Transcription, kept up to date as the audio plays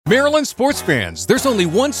Maryland sports fans, there's only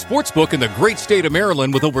one sports book in the great state of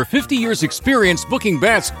Maryland with over 50 years experience booking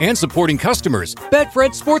bets and supporting customers. Betfred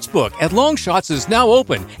Sportsbook at Longshots is now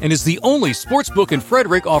open and is the only sportsbook in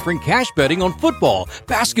Frederick offering cash betting on football,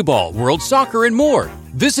 basketball, world soccer, and more.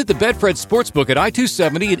 Visit the Betfred Sportsbook at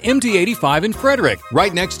I-270 and MD-85 in Frederick,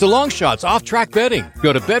 right next to Longshots off-track betting.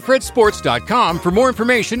 Go to betfredsports.com for more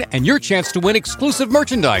information and your chance to win exclusive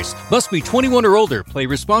merchandise. Must be 21 or older. Play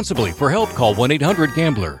responsibly. For help, call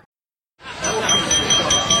 1-800-GAMBLER.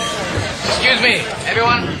 Excuse me,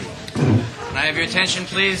 everyone. Can I have your attention,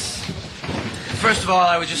 please? First of all,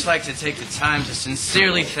 I would just like to take the time to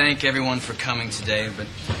sincerely thank everyone for coming today, but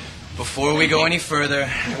before we go any further,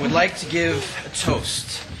 I would like to give a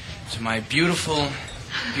toast to my beautiful,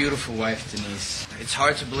 beautiful wife, Denise. It's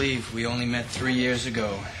hard to believe we only met 3 years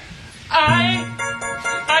ago. I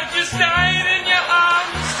just died in your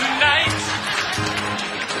arms tonight.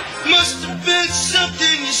 Must have been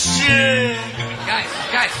something you said. Guys.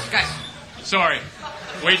 Sorry.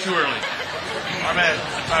 Way too early. Oh, man.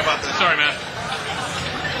 Sorry about that. Sorry, man.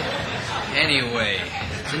 Anyway,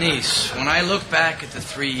 Denise, when I look back at the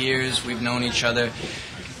 3 years we've known each other,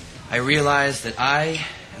 I realize that I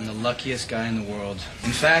am the luckiest guy in the world.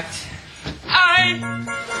 In fact, I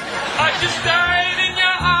just died in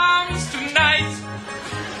your arms tonight.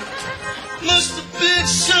 Must have been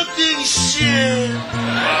something you said.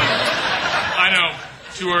 I know.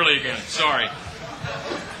 Too early again. Sorry.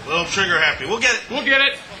 A little trigger happy. We'll get it. We'll get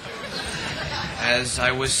it. as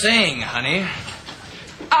I was saying, honey,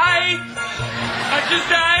 I just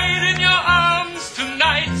died in your arms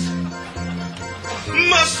tonight.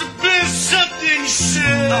 Must have been something you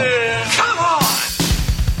said. Oh, come on!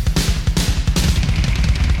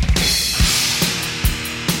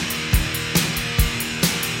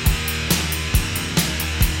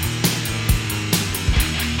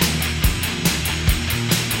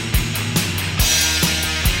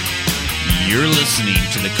 You're listening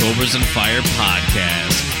to the Cobras and Fire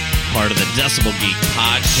podcast, part of the Decibel Geek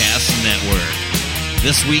Podcast Network.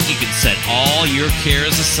 This week you can set all your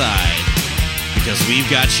cares aside because we've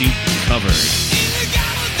got you covered.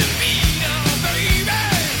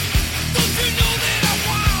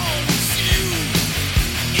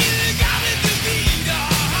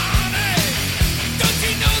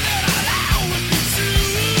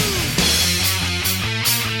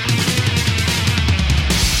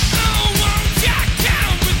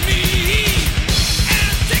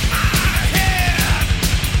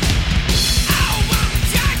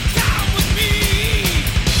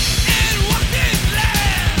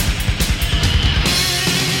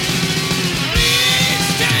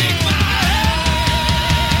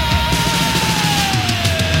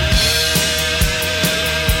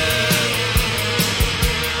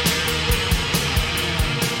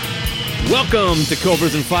 Welcome to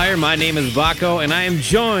Cobras and Fire. My name is Baco, and I am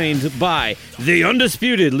joined by the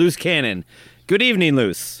undisputed Loose Cannon. Good evening,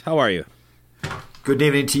 Loose. How are you? Good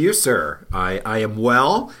evening to you, sir. I am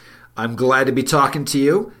well. I'm glad to be talking to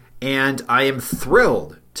you, and I am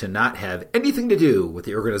thrilled to not have anything to do with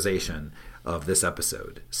the organization of this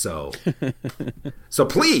episode. So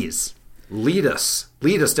please lead us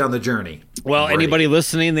down the journey. Well, anybody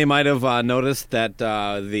listening, they might have noticed that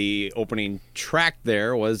the opening track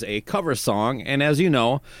there was a cover song, and as you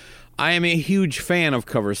know, I am a huge fan of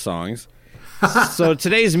cover songs. So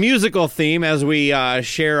today's musical theme, as we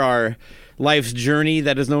share our life's journey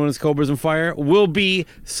that is known as Cobras and Fire, will be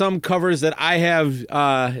some covers that I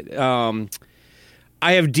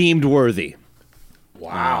have deemed worthy.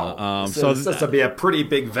 Wow. So this will be a pretty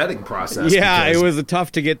big vetting process. Yeah, it was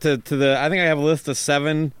tough to get to the. I think I have a list of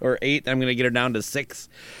 7 or 8. I'm going to get her down to 6.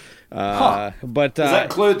 But does that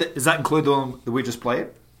include the one that we just played?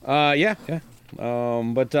 Yeah. This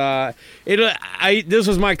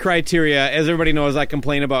was my criteria. As everybody knows, I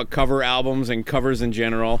complain about cover albums and covers in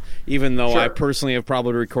general, even though I personally have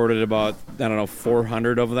probably recorded about,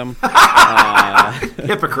 400 of them.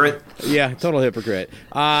 Hypocrite. Yeah, total hypocrite.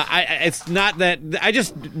 It's not that I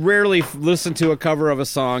just rarely listen to a cover of a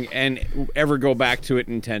song and ever go back to it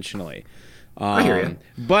intentionally. I hear you.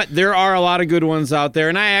 But there are a lot of good ones out there,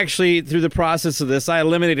 and I actually, through the process of this, I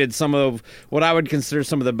eliminated some of what I would consider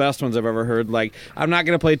some of the best ones I've ever heard. Like, I'm not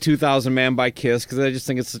going to play 2000 Man by Kiss, because I just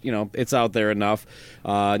think it's, it's out there enough.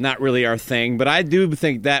 Not really our thing, but I do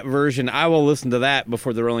think that version, I will listen to that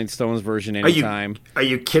before the Rolling Stones version anytime. Are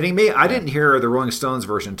you kidding me? I didn't hear the Rolling Stones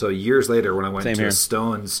version until years later when I went to a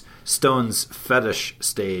Stones fetish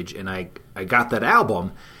stage, and I got that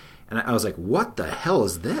album. And I was like, "What the hell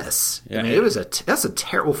is this?" Yeah, I mean, that's a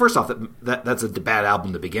terrible. Well, first off, that's a bad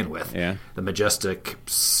album to begin with. Yeah, the Majestic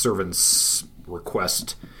Servant's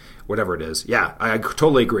Request, whatever it is. Yeah, I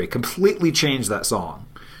totally agree. Completely changed that song.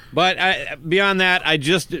 But beyond that, I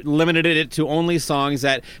just limited it to only songs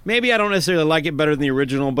that maybe I don't necessarily like it better than the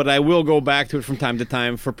original, but I will go back to it from time to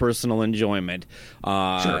time for personal enjoyment.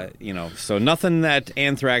 Sure. So nothing that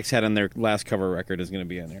Anthrax had on their last cover record is going to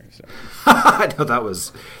be in there. So. I know that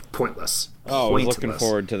was pointless. Oh, I was looking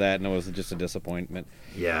forward to that, and it was just a disappointment.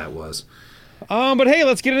 Yeah, it was. But hey,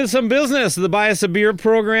 let's get into some business. The Buy Us a Beer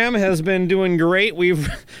program has been doing great. We've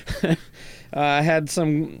had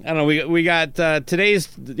some, I don't know, we got today's,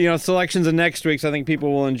 selections and next week's I think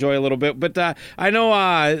people will enjoy a little bit. But I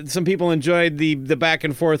know some people enjoyed the back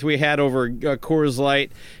and forth we had over Coors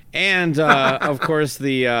Light and, of course,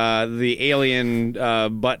 the alien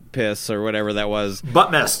butt piss or whatever that was.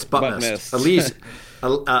 Butt mist.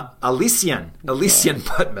 Elysian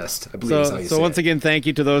butt mist, I believe is how you say it. So once again, thank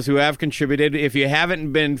you to those who have contributed. If you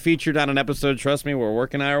haven't been featured on an episode, trust me, we're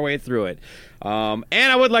working our way through it. And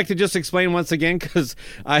I would like to just explain once again, because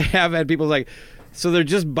I have had people like, so they're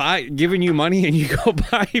just giving you money and you go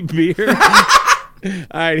buy beer? All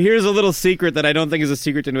right, here's a little secret that I don't think is a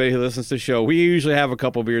secret to anybody who listens to the show. We usually have a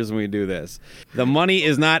couple beers when we do this. The money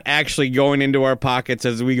is not actually going into our pockets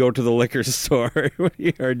as we go to the liquor store.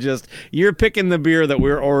 You're picking the beer that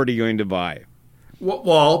we're already going to buy.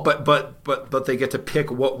 Well, but they get to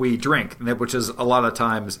pick what we drink, which is a lot of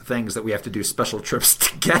times things that we have to do special trips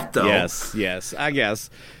to get, though. Yes, I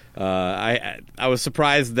guess. I was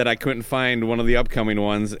surprised that I couldn't find one of the upcoming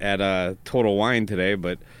ones at Total Wine today,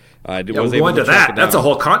 but I was able to track it down. That's a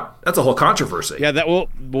whole controversy. Yeah,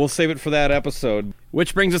 we'll save it for that episode.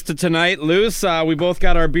 Which brings us to tonight, Luce. We both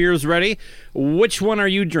got our beers ready. Which one are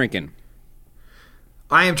you drinking?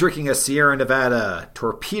 I am drinking a Sierra Nevada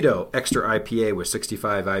Torpedo Extra IPA with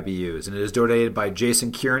 65 IBUs, and it is donated by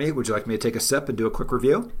Jason Kearney. Would you like me to take a sip and do a quick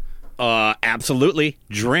review? Absolutely.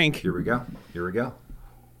 Drink. Here we go.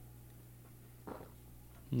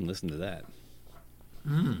 Listen to that.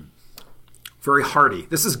 Very hearty.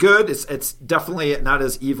 This is good. It's definitely not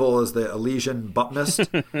as evil as the Elysian butt mist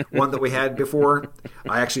one that we had before.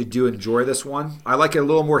 I actually do enjoy this one. I like it a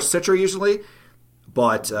little more citra usually,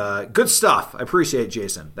 but good stuff. I appreciate it,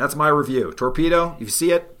 Jason. That's my review. Torpedo, if you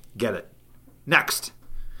see it, get it. Next.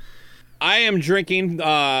 I am drinking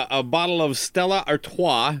a bottle of Stella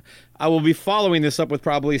Artois. I will be following this up with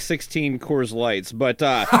probably 16 Coors Lights, but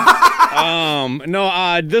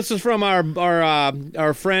this is from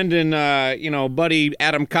our friend and buddy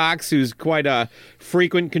Adam Cox, who's quite a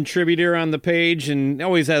frequent contributor on the page and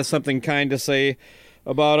always has something kind to say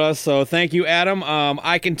about us. So thank you, Adam.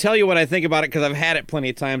 I can tell you what I think about it because I've had it plenty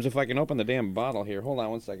of times. If I can open the damn bottle here, hold on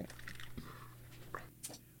one second.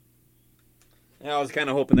 I was kind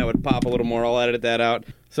of hoping that would pop a little more. I'll edit that out.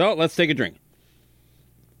 So let's take a drink.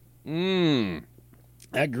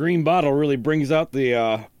 That green bottle really brings out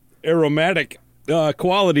the aromatic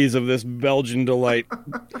qualities of this Belgian delight. All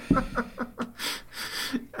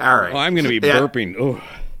right. Oh, I'm going to be burping. Oh.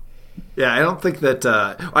 Yeah, I don't think that...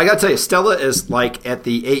 I got to tell you, Stella is like at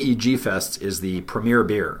the AEG Fest is the premier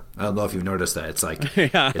beer. I don't know if you've noticed that. It's like,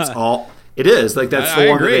 it's all... It is. Like, that's the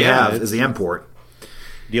one that they have is the import.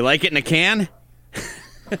 Do you like it in a can?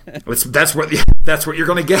 That's what you're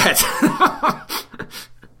going to get.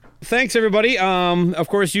 Thanks, everybody. Of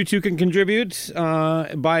course, you too can contribute.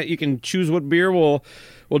 You can choose what beer we'll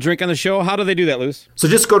drink on the show. How do they do that, Luce? So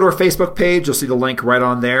just go to our Facebook page. You'll see the link right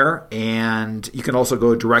on there. And you can also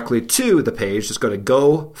go directly to the page. Just go to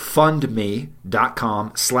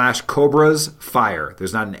gofundme.com/CobrasFire.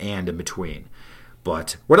 There's not an and in between.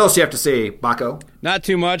 But what else do you have to say, Baco? Not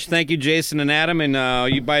too much. Thank you, Jason and Adam. And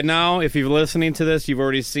by now, if you're listening to this, you've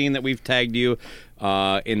already seen that we've tagged you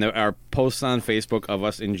in our posts on Facebook of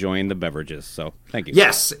us enjoying the beverages. So thank you.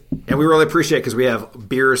 Yes, and we really appreciate it because we have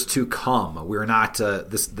beers to come. We're not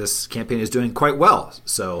this campaign is doing quite well.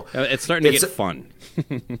 So it's starting to get fun.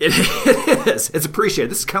 It is. It's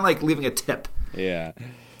appreciated. This is kind of like leaving a tip. Yeah.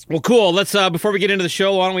 Well, cool. Let's before we get into the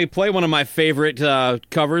show, why don't we play one of my favorite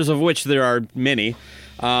covers, of which there are many.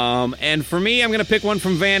 And for me, I'm going to pick one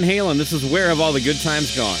from Van Halen. This is Where Have All the Good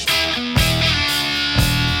Times Gone?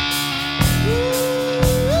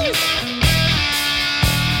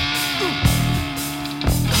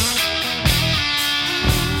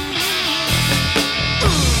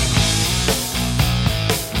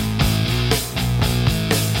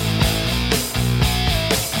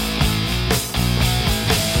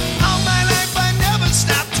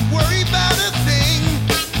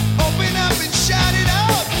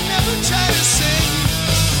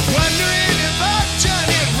 Wondering if I've done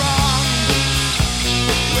it wrong.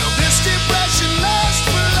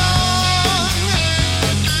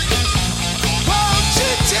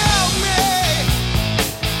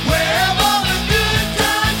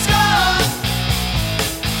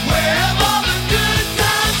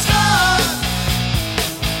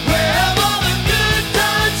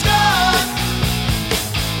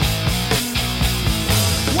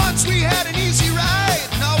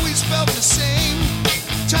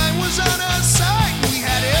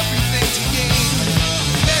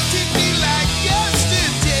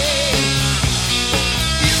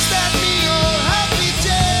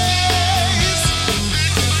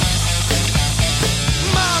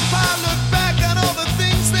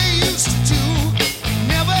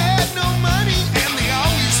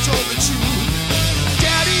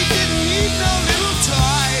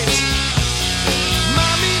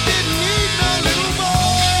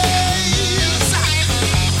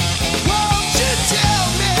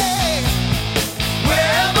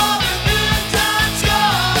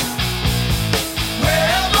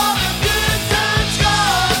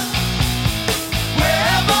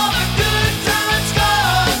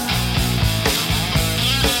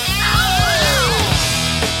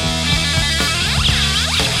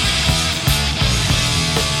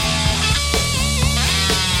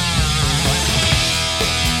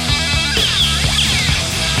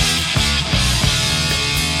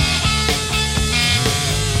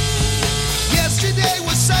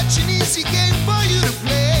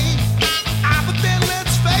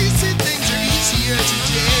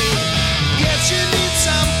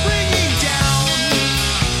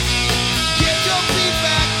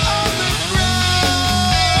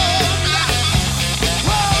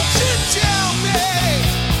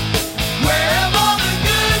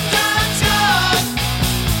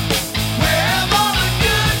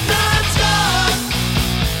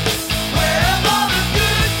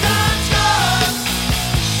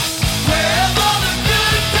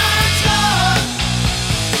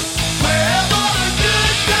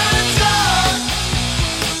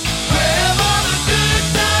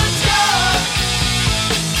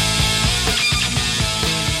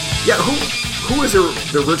 was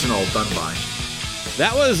the original done by?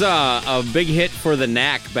 That was a big hit for the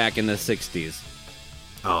Knack back in the 60s.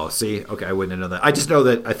 Oh, see? Okay, I wouldn't know that. I just know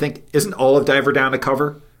that I think, isn't all of Diver Down a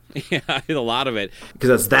cover? Yeah, a lot of it.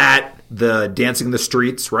 Because that's that, the Dancing in the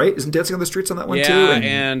Streets, right? Isn't Dancing in the Streets on that one too? Yeah,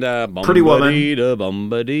 and Pretty Woman.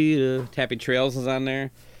 Tappy Trails is on there.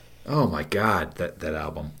 Oh my God, that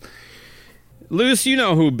album. Luce, you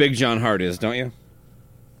know who Big John Hart is, don't you?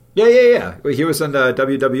 Yeah. He was on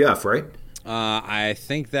WWF, right? I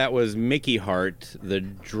think that was Mickey Hart, the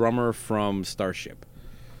drummer from Starship.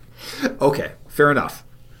 Okay, fair enough.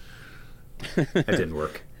 That didn't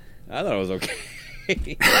work. I thought it was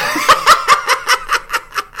okay.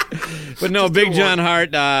 But no, Big John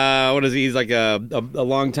Hart, what is he? He's like a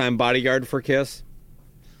longtime bodyguard for Kiss.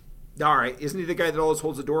 All right. Isn't he the guy that always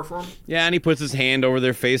holds the door for him? Yeah, and he puts his hand over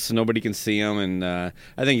their face so nobody can see him. And I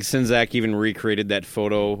think Sinzak even recreated that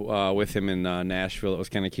photo with him in Nashville. It was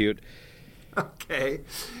kind of cute. Okay.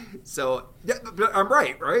 So, yeah, but I'm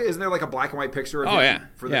right? Isn't there like a black and white picture of him? Oh, yeah.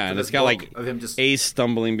 And it's got like of him just... Ace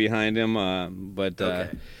stumbling behind him. Okay.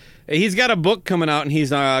 He's got a book coming out, and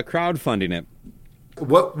he's crowdfunding it.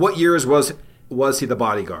 What years was he the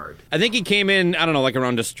bodyguard? I think he came in, I don't know, like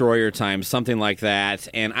around Destroyer time, something like that.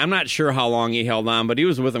 And I'm not sure how long he held on, but he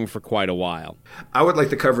was with him for quite a while. I would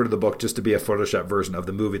like the cover to the book just to be a Photoshop version of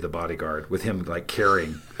the movie The Bodyguard, with him like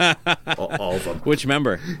carrying all of them. Which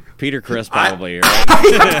member? Peter Criss, probably,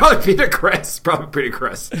 right? Probably Peter Criss.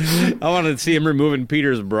 I wanted to see him removing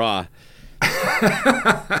Peter's bra.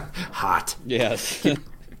 Hot. Yes.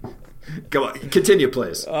 Go on, continue,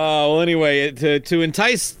 please. Well, anyway, to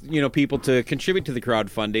entice people to contribute to the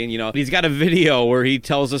crowdfunding, he's got a video where he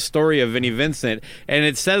tells a story of Vinnie Vincent, and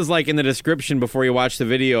it says like in the description before you watch the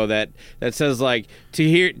video that says like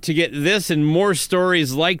to get this and more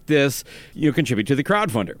stories like this, you contribute to the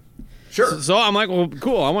crowdfunder. Sure. So I'm like, well,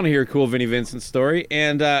 cool. I want to hear a cool Vinnie Vincent story,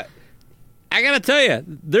 and I gotta tell you,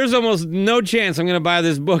 there's almost no chance I'm gonna buy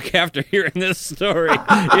this book after hearing this story.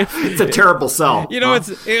 It's a terrible sell.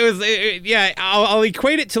 I'll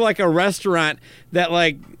equate it to like a restaurant that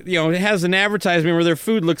it has an advertisement where their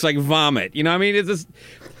food looks like vomit. You know, what I mean,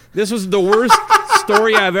 this was the worst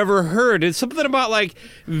story I've ever heard. It's something about like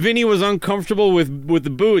Vinny was uncomfortable with the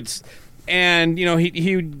boots, and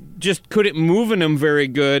he just couldn't move in them very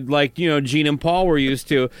good, like Gene and Paul were used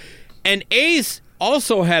to, and Ace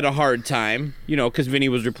also had a hard time, because Vinny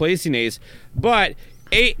was replacing Ace, but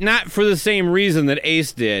not for the same reason that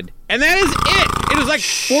Ace did. And that is it. It was like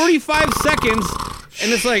 45 seconds,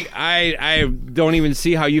 and it's like, I don't even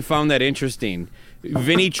see how you found that interesting.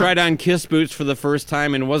 Vinny tried on Kiss boots for the first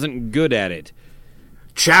time and wasn't good at it.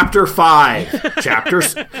 Chapter 5. Chapter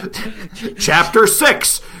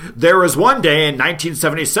 6. There was one day in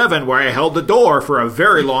 1977 where I held the door for a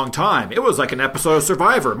very long time. It was like an episode of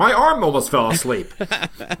Survivor. My arm almost fell asleep.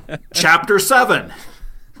 Chapter 7.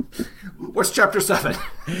 What's Chapter 7?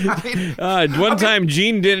 One time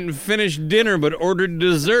Gene didn't finish dinner but ordered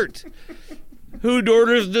dessert. Who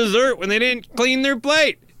orders dessert when they didn't clean their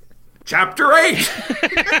plate? Chapter 8.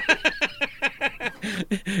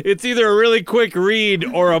 It's either a really quick read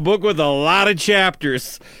or a book with a lot of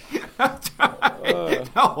chapters.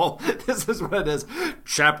 No, this is what it is.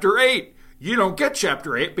 Chapter 8. You don't get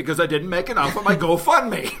Chapter 8 because I didn't make enough on my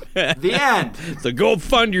GoFundMe. The end. So go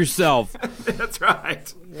fund yourself. That's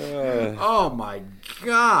right. Oh, my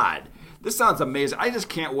God. This sounds amazing. I just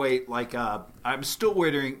can't wait. I'm still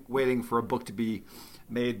waiting for a book to be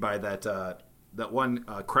made by that one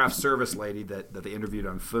craft service lady that they interviewed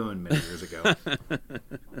on Foon many years ago.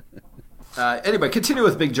 Anyway, continue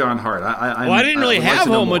with Big John Hart. I didn't really have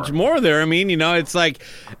much more there. I mean, it's like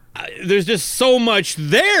there's just so much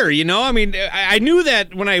there. I mean, I knew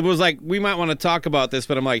that when I was like, we might want to talk about this,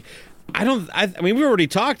 but I'm like, I mean, we already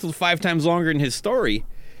talked 5 times longer in his story.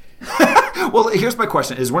 Well, here's my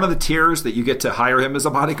question. Is one of the tiers that you get to hire him as a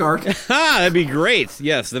bodyguard? That'd be great.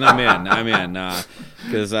 Yes, then I'm in.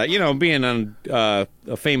 Because, being on a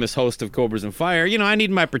famous host of Cobras and Fire, I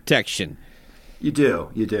need my protection. You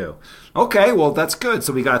do. Okay, well, that's good.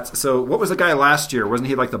 So what was the guy last year? Wasn't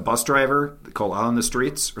he like the bus driver called Out on the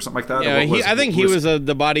Streets or something like that? Yeah, I think he was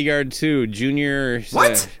the bodyguard too, Junior.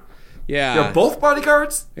 What? Yeah. You're both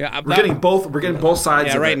bodyguards? Yeah. We're getting both sides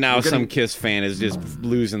of it. Yeah, right now some Kiss fan is just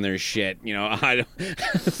losing their shit.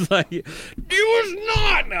 It's like, he was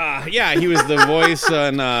not. Yeah, he was the voice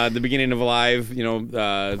on the beginning of Alive. You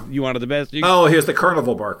wanted the best. He was the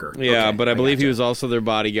carnival barker. Yeah, okay, but I believe he was also their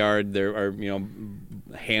bodyguard, their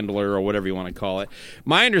handler or whatever you want to call it.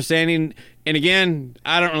 My understanding, and again,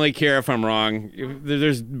 I don't really care if I'm wrong.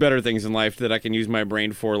 There's better things in life that I can use my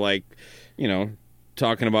brain for, like,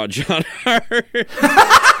 talking about John Hart.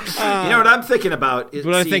 You know what I'm thinking about?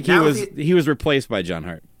 But I think he was replaced by John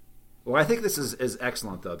Hart. Well, I think this is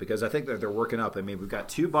excellent, though, because I think that they're working up. I mean, we've got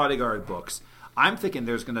 2 Bodyguard books. I'm thinking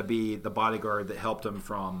there's going to be the Bodyguard that helped him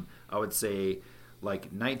from, I would say, like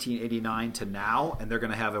 1989 to now, and they're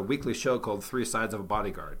going to have a weekly show called 3 Sides of a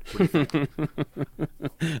Bodyguard. What do you think?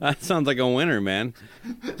 That sounds like a winner, man.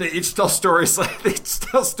 They each tell stories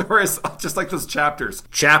just like those chapters.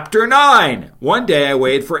 Chapter 9. One day I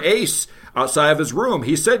waited for Ace outside of his room.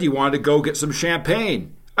 He said he wanted to go get some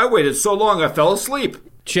champagne. I waited so long I fell asleep.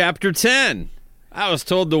 Chapter 10. I was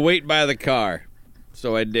told to wait by the car,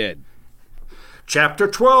 so I did. Chapter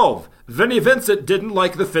 12. Vinnie Vincent didn't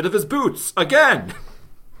like the fit of his boots. Again.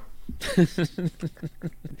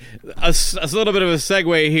 A little bit of a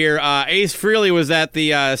segue here. Ace Frehley was at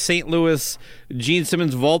the St. Louis Gene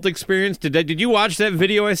Simmons Vault Experience. Did you watch that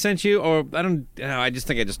video I sent you? Or I don't know. I just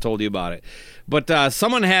think I just told you about it. But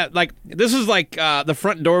someone had this is the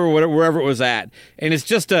front door or wherever it was at, and it's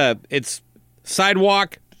just it's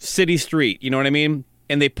sidewalk, city street. You know what I mean?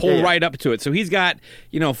 And they pull right up to it. So he's got,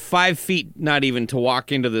 5 feet, not even, to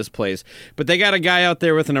walk into this place. But they got a guy out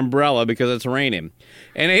there with an umbrella because it's raining.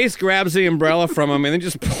 And Ace grabs the umbrella from him and then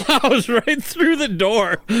just plows right through the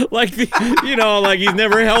door. Like he's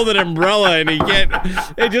never held an umbrella and he can't.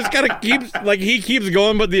 It just kind of keeps, he keeps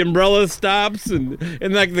going, but the umbrella stops. And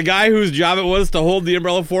the guy whose job it was to hold the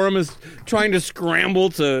umbrella for him is trying to scramble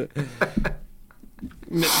to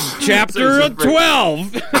chapter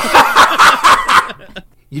 12.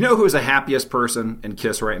 You know who is the happiest person in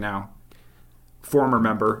KISS right now? Former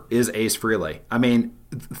member is Ace Frehley. I mean,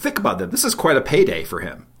 think about that. This is quite a payday for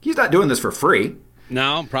him. He's not doing this for free.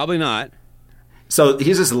 No, probably not. So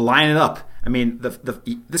he's just lining up. I mean,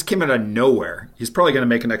 this came out of nowhere. He's probably going to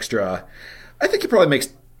make an extra. I think he probably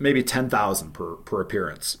makes maybe $10,000 per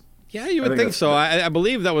appearance. Yeah, you would think so. I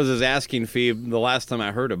believe that was his asking fee the last time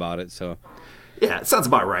I heard about it. So yeah, it sounds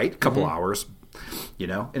about right. A couple hours.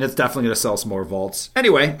 And it's definitely going to sell some more vaults.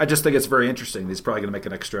 Anyway, I just think it's very interesting. He's probably going to make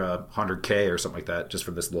an extra $100K or something like that just for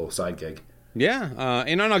this little side gig. Yeah,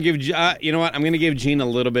 and I'll give you know what? I'm going to give Gene a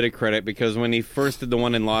little bit of credit because when he first did the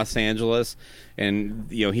one in Los Angeles, and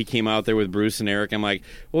he came out there with Bruce and Eric, I'm like,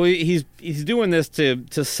 well, he's doing this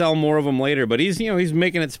to sell more of them later, but he's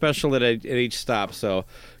making it special at each stop. So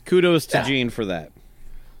kudos to Gene for that.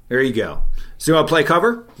 There you go. So you want to play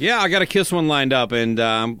cover? Yeah, I got a KISS one lined up, and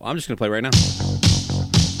I'm just going to play right now.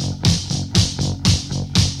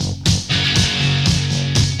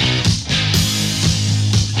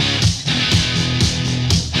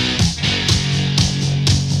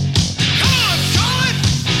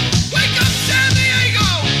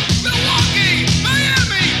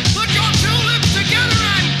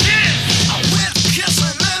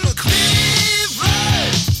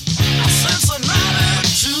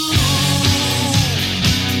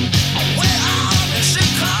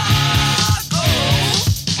 Chicago.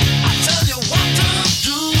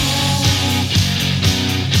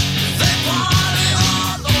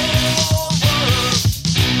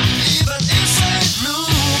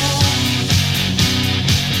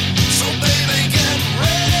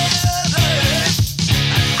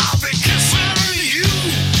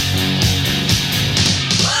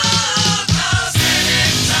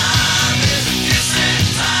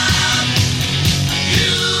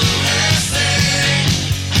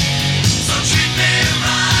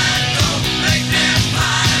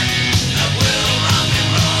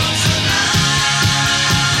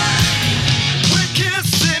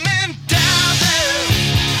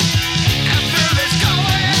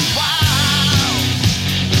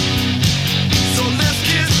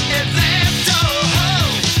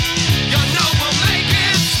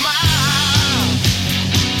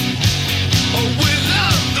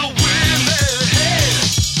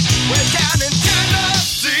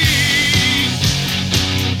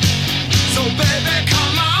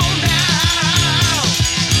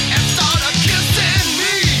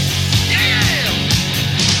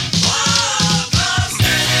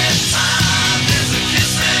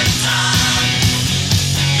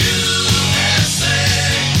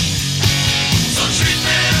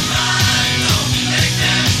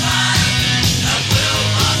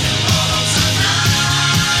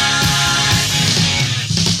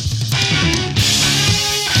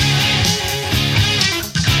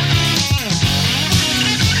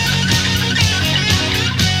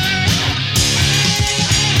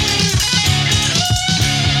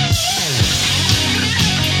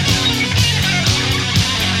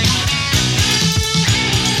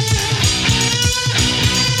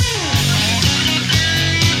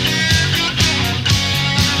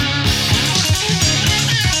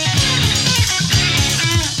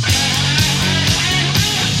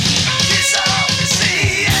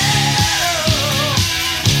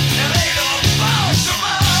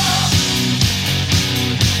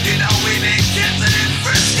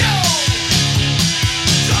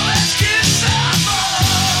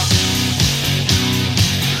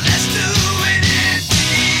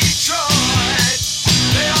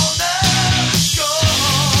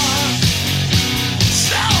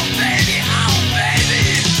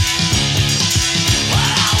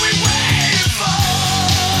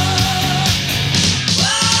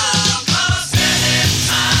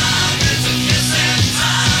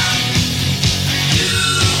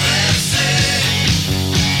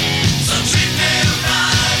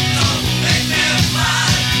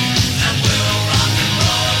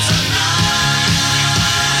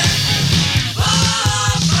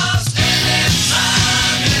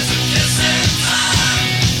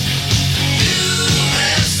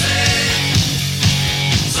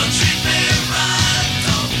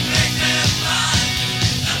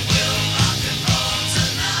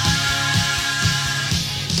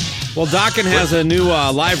 Well, Dokken has a new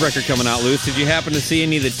live record coming out, Luce. Did you happen to see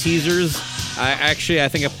any of the teasers? I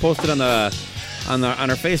think I posted on our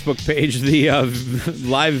Facebook page the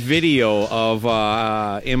live video of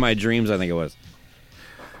In My Dreams, I think it was.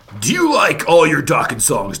 Do you like all your Dokken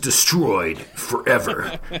songs destroyed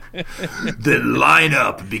forever? Then line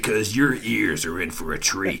up because your ears are in for a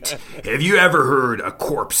treat. Have you ever heard a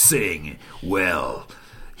corpse sing? Well,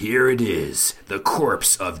 here it is, the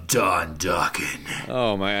corpse of Don Dokken.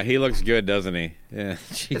 Oh my! He looks good, doesn't he? Yeah.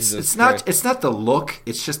 It's not the look.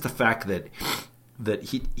 It's just the fact that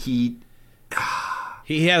he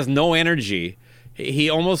has no energy. He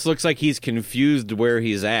almost looks like he's confused where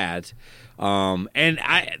he's at. And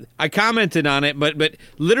I commented on it, but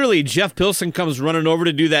literally Jeff Pilson comes running over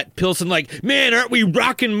to do that Pilson like, man, aren't we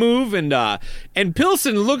rockin' move? And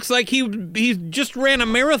Pilson looks like he just ran a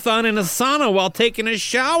marathon in a sauna while taking a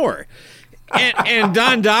shower. And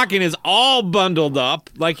Don Dokken is all bundled up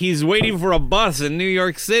like he's waiting for a bus in New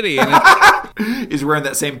York City. And he's wearing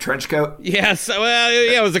that same trench coat? Yes. Well,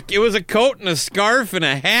 yeah, it was a coat and a scarf and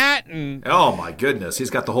a hat. And oh, my goodness. He's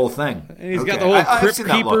got the whole thing. And he's got the whole Crypt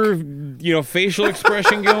Keeper, facial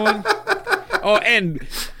expression going. Oh, and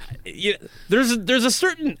there's a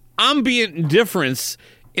certain ambient difference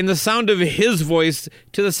in the sound of his voice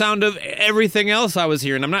to the sound of everything else I was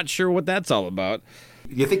hearing. I'm not sure what that's all about.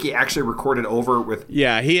 You think he actually recorded over with?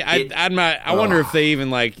 Yeah, I wonder if they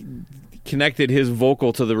even connected his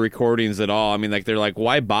vocal to the recordings at all. I mean, they're like,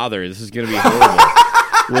 why bother? This is going to be horrible.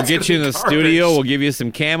 We'll get you in the studio. We'll give you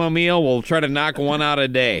some chamomile. We'll try to knock one out a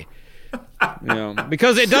day.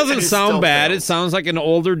 Because it doesn't sound bad. It sounds like an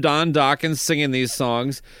older Don Dokken singing these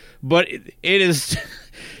songs, but it is.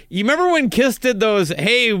 You remember when Kiss did those,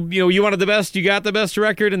 hey, you wanted the best, you got the best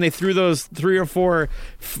record, and they threw those 3 or 4,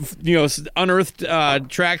 unearthed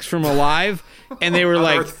tracks from Alive, and they were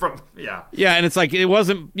like, yeah, and it's like, it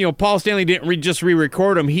wasn't, Paul Stanley didn't just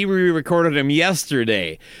re-record them, he re-recorded them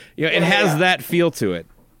yesterday. It has that feel to it.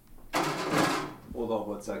 Hold on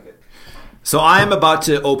 1 second. So I am about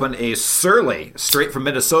to open a Surly straight from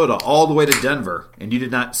Minnesota all the way to Denver, and you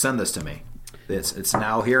did not send this to me. It's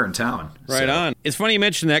now here in town. Right on. It's funny you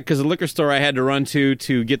mentioned that because the liquor store I had to run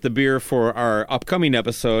to get the beer for our upcoming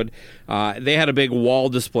episode, they had a big wall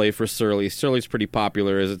display for Surly. Surly's pretty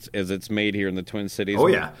popular as it's made here in the Twin Cities. Oh,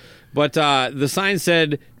 yeah. But the sign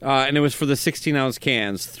said, and it was for the 16-ounce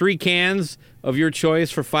cans, 3 cans of your choice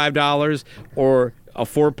for $5 or a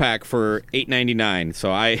 4-pack for $8.99. So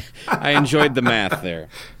I enjoyed the math there.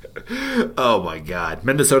 Oh, my God.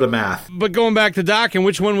 Minnesota math. But going back to Dokken,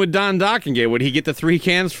 which one would Don Dokken get? Would he get the 3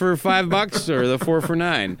 cans for $5 or the 4 for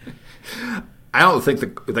 $9? I don't think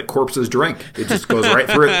that corpses drink. It just goes right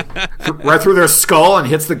through their skull and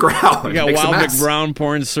hits the ground. You got Wild McBrown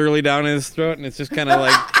pouring Surly down his throat, and it's just kind of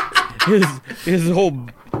like his whole,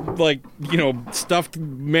 stuffed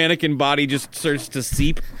mannequin body just starts to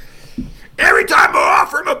seep. Every time I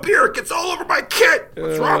offer him a beer, it gets all over my kit.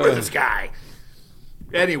 What's wrong with this guy?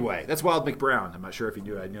 Anyway, that's Wild McBrown. I'm not sure if you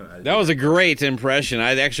knew. I knew. That was a great impression.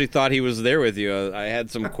 I actually thought he was there with you. I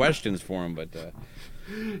had some questions for him, but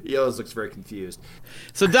he always looks very confused.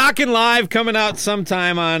 So Dokken Live coming out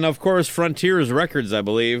sometime on, of course, Frontiers Records, I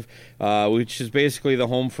believe, which is basically the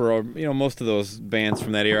home for most of those bands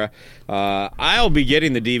from that era. I'll be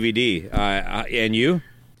getting the DVD. And you?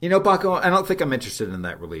 Baco, I don't think I'm interested in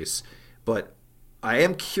that release, but I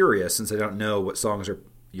am curious since I don't know what songs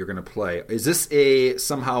you're going to play. Is this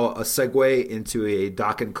somehow a segue into a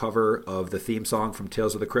Dokken cover of the theme song from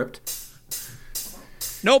Tales of the Crypt?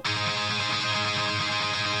 Nope.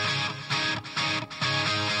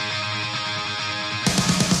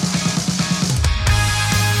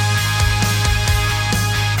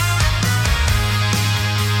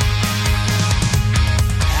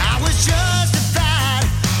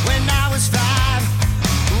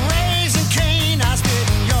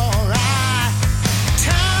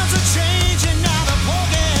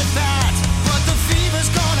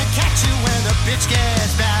 Bitch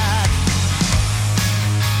gets back.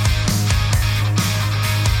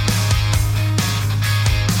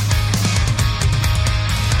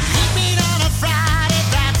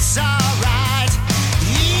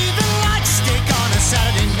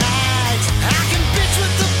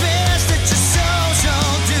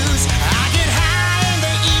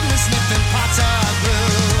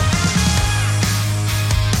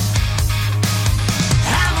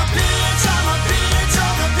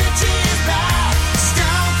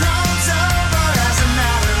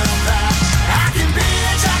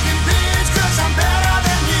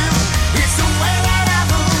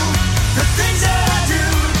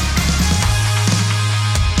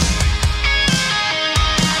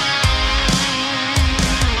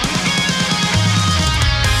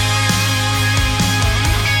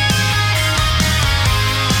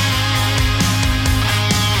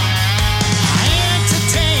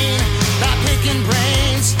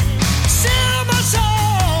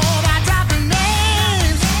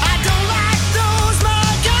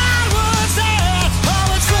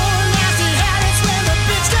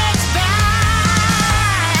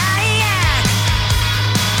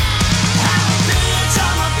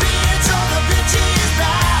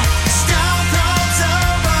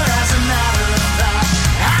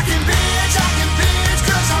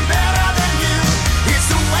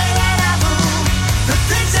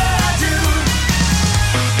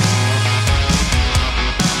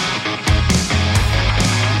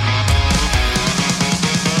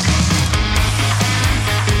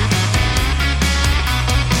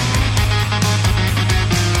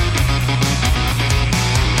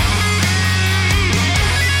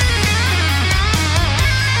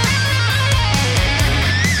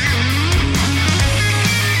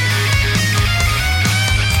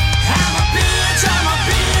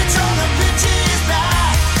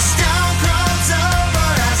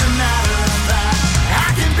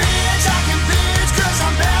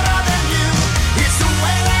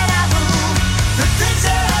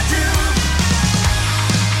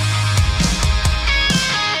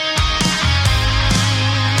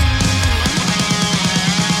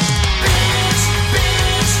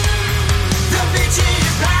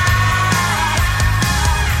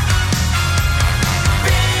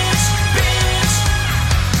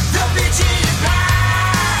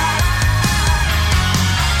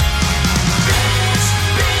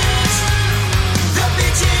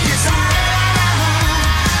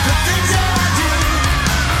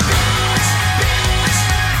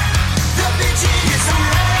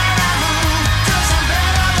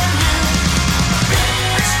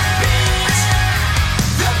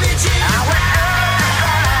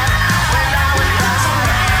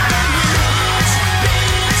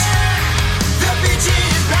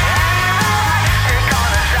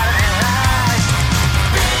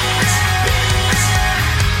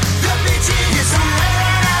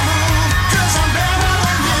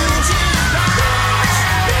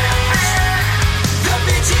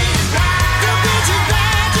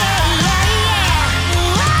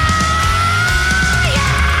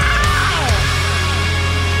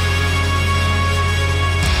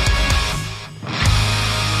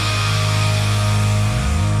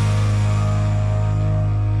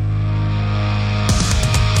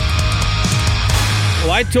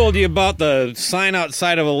 I told you about the sign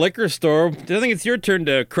outside of a liquor store. I think it's your turn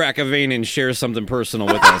to crack a vein and share something personal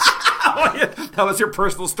with us. Oh, yeah. That was your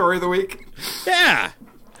personal story of the week? Yeah.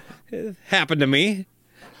 It happened to me.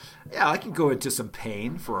 Yeah, I can go into some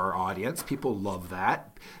pain for our audience. People love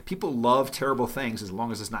that. People love terrible things as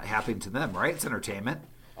long as it's not happening to them, right? It's entertainment.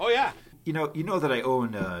 Oh, yeah. You know that I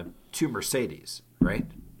own 2 Mercedes, right?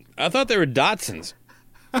 I thought they were Datsuns.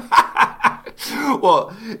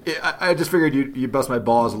 Well, I just figured you'd bust my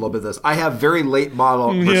balls a little bit of this. I have very late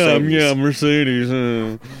model Mercedes. Yeah, Mercedes.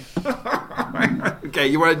 Okay,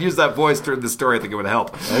 you want to use that voice during the story, I think it would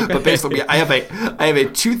help. Okay. But basically, I have a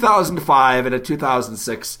 2005 and a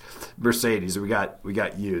 2006 Mercedes we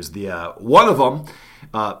got used. The one of them,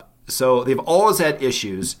 so they've always had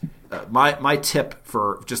issues. My tip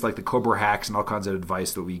for just like the Cobra hacks and all kinds of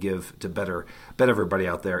advice that we give to better everybody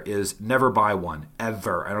out there is never buy one,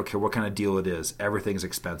 ever. I don't care what kind of deal it is. Everything's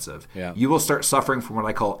expensive. Yeah. You will start suffering from what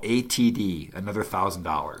I call ATD, another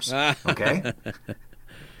 $1,000. Okay?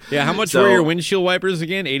 Yeah, how much were your windshield wipers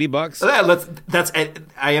again? $80?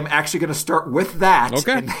 I am actually going to start with that.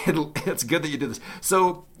 Okay. And it's good that you did this.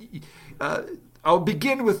 So I'll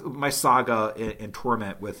begin with my saga and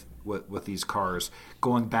torment with these cars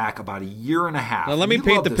going back about a year and a half. Now, let me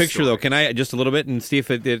paint the picture, though. Can I just a little bit and see if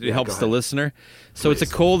it helps the listener? So Please.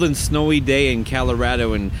 It's a cold and snowy day in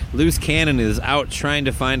Colorado, and Loose Cannon is out trying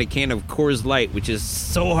to find a can of Coors Light, which is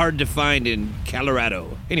so hard to find in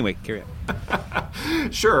Colorado. Anyway, carry on.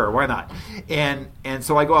 Sure, why not? And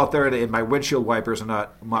so I go out there and my windshield wipers are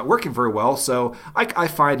not working very well. So I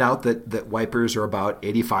find out that wipers are about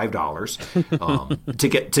 $85 to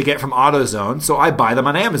get from AutoZone. So I buy them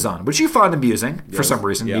on Amazon, which you found amusing for some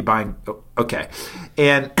reason. Yep. Me buying okay,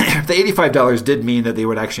 and the $85 did mean that they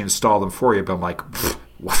would actually install them for you. But I'm like,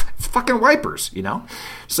 what? It's fucking wipers, you know.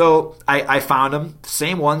 So I found them,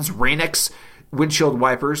 same ones, Rain-X windshield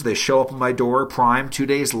wipers. They show up on my door, Prime. 2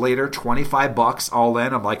 days later, $25 all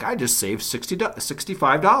in. I'm like, I just saved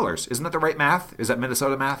 $65. Isn't that the right math? Is that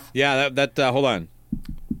Minnesota math? Yeah, that hold on.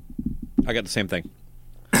 I got the same thing.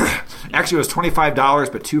 Actually, it was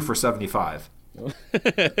 $25, but 2 for $75.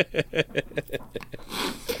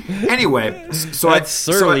 Anyway, so that's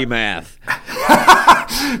surly math.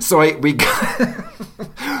 So I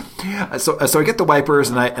get the wipers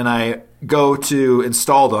and I go to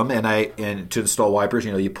install them and to install wipers,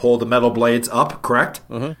 you pull the metal blades up, correct?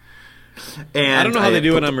 Uh-huh. And I don't know how they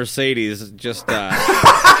do it on Mercedes. Just well,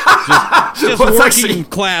 working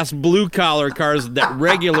class blue collar cars that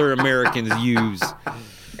regular Americans use.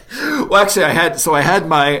 Well, actually, I had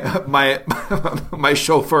my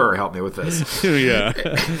chauffeur help me with this. Yeah.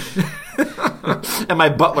 And my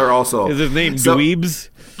butler also. Is his name Dweebs?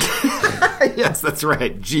 Yes, that's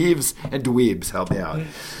right. Jeeves and Dweebs help me out.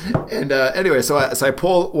 And anyway, so I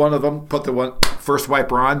pull one of them, put the first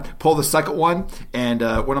wiper on, pull the second one, and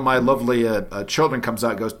one of my lovely children comes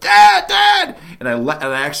out and goes, Dad! And I let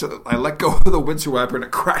go of the windshield wiper, and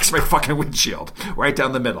it cracks my fucking windshield right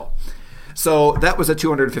down the middle. So that was a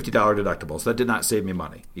 $250 deductible. So that did not save me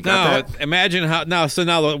money. You got that? Imagine how now. So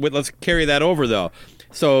now let's carry that over though.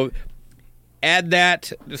 So add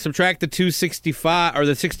that, subtract the 265 or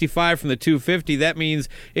the 65 from the 250. That means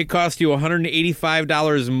it cost you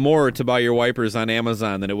 $185 more to buy your wipers on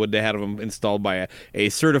Amazon than it would to have them installed by a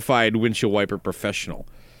certified windshield wiper professional.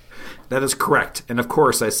 That is correct. And of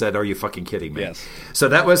course I said, are you fucking kidding me? Yes. So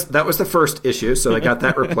that was the first issue. So I got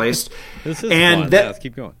that replaced. This is fun. Let's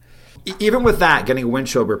keep going. Even with that, getting a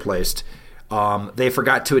windshield replaced, they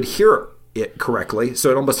forgot to adhere it correctly, so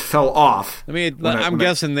it almost fell off. I mean, I'm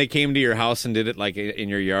guessing they came to your house and did it like in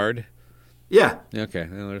your yard? Yeah. Okay,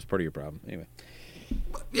 well, there's part of your problem. Anyway.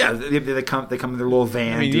 Yeah, they come in their little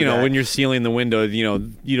van. I mean, when you're sealing the window, you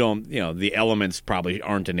don't, the elements probably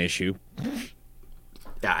aren't an issue.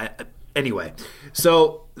 Yeah. Anyway,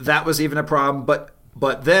 so that was even a problem,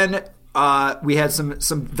 but then we had some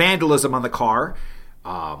vandalism on the car.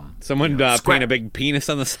 Someone paint a big penis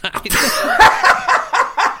on the side.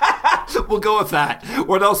 We'll go with that.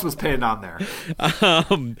 What else was painted on there?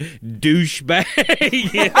 Douchebag.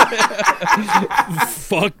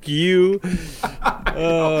 Fuck you.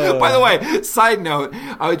 By the way, side note,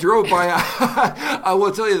 I drove by. I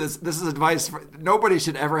will tell you this. This is advice. Nobody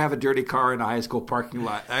should ever have a dirty car in a high school parking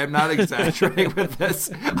lot. I am not exaggerating with this.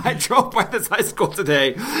 I drove by this high school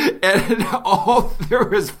today, and there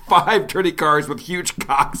was 5 dirty cars with huge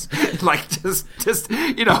cocks. Like just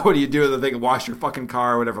what do you do with the thing? Wash your fucking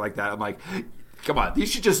car or whatever like that. I'm like, come on, you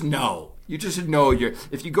should just know. You just should know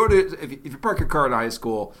if you park your car in high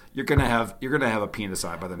school, you're gonna have a penis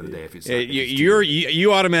on by the end of the day. If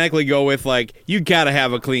you automatically go with like, you gotta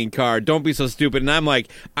have a clean car. Don't be so stupid. And I'm like,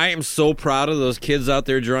 I am so proud of those kids out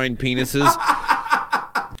there drawing penises.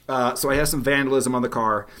 So I have some vandalism on the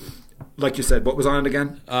car. Like you said, what was on it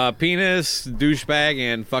again? Penis, douchebag,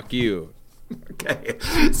 and fuck you. Okay,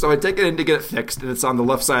 so I take it in to get it fixed, and it's on the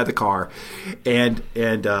left side of the car, and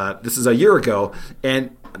this is a year ago,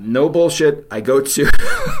 and no bullshit, I went to an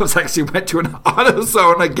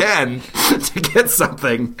AutoZone again to get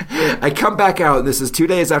something. I come back out, and this is 2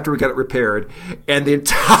 days after we got it repaired, and the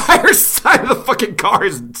entire side of the fucking car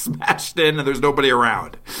is smashed in, and there's nobody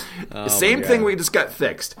around. The same thing we just got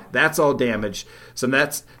fixed. That's all damaged.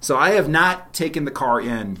 So I have not taken the car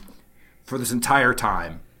in for this entire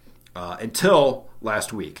time. Until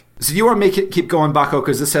last week. So you want to keep going, Baco,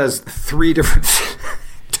 because this has 3 different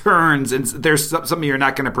turns, and there's something you're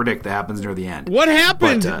not going to predict that happens near the end. What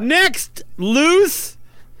happened next, Loose?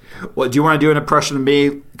 Well, do you want to do an impression of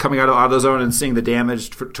me coming out of AutoZone and seeing the damage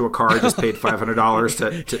to a car I just paid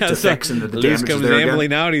 $500 to fix, and the Loose damage comes is there ambling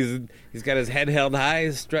again? out. He's got his head held high,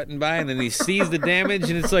 strutting by, and then he sees the damage,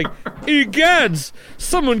 and it's like, egads,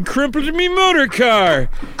 someone crippled me motor car.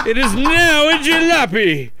 It is now a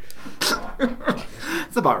jalopy.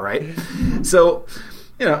 That's about right. So,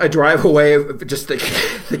 I drive away just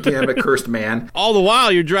thinking I'm a cursed man. All the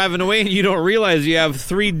while, you're driving away and you don't realize you have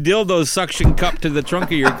 3 dildos suction cupped to the trunk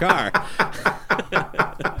of your car.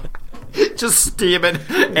 Just steaming,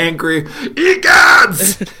 angry.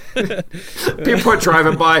 Egads! People are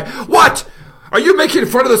driving by. What? Are you making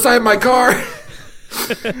fun of the side of my car?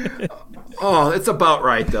 Oh, it's about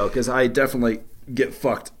right, though, because I definitely get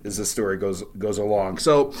fucked as the story goes along.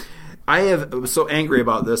 So I was so angry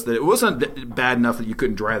about this that it wasn't bad enough that you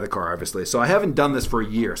couldn't drive the car, obviously. So I haven't done this for a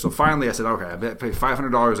year. So finally I said, okay, I pay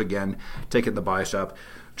 $500 again, take it to the body shop,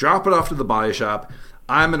 drop it off to the body shop.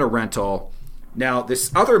 I'm in a rental. Now,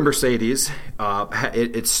 this other Mercedes,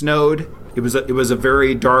 it snowed. It was a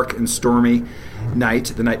very dark and stormy night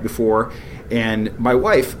the night before. And my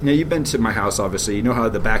wife, you've been to my house, obviously. You know how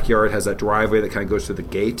the backyard has that driveway that kind of goes through the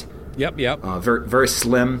gate? Yep. Very, very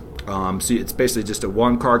slim. So it's basically just a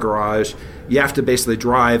one-car garage. You have to basically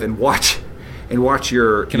drive and watch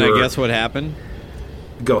your... Can I guess what happened?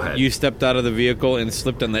 Go ahead. You stepped out of the vehicle and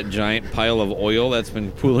slipped on that giant pile of oil that's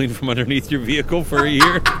been pooling from underneath your vehicle for a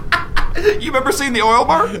year. You remember seeing the oil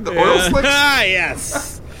bar? The oil slicks? Ah,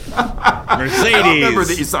 yes. Mercedes. I don't remember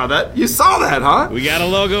that you saw that. You saw that, huh? We got a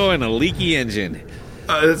logo and a leaky engine.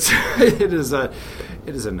 It is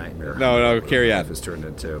a nightmare. No, carry on. It's turned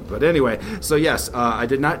into. But anyway, so yes, I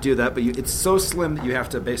did not do that. But it's so slim that you have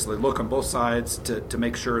to basically look on both sides to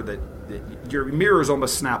make sure that your mirrors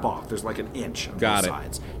almost snap off. There's like an inch on both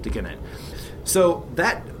sides to get in. So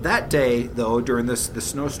that day, though, during this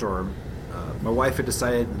snowstorm, my wife had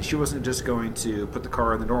decided she wasn't just going to put the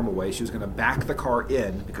car in the normal way. She was going to back the car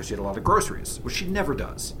in because she had a lot of groceries, which she never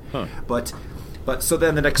does. Huh. But so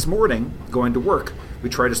then the next morning, going to work, we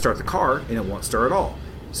try to start the car, and it won't start at all.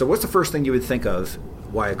 So what's the first thing you would think of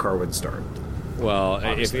why a car wouldn't start? Well,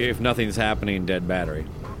 if nothing's happening, dead battery.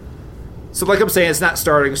 So like I'm saying, it's not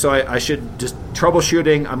starting, so I should just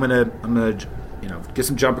troubleshooting. I'm gonna get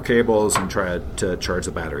some jumper cables and try to charge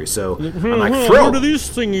the battery. So I'm like thrilled. Where do these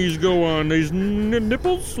thingies go on? These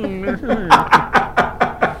nipples?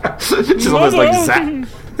 She's almost like Zach.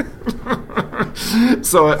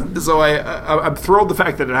 So I'm thrilled the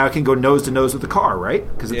fact that now I can go nose to nose with the car, right?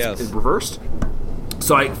 Because it's reversed.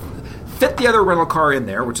 So I fit the other rental car in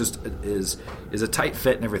there, which is a tight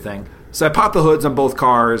fit and everything. So I pop the hoods on both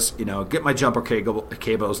cars, get my jumper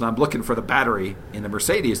cables, and I'm looking for the battery in the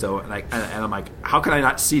Mercedes, though, and I'm like, how can I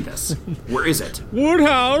not see this? Where is it?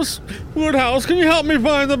 Woodhouse, can you help me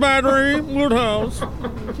find the battery? Woodhouse.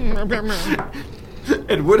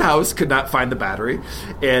 And Woodhouse could not find the battery,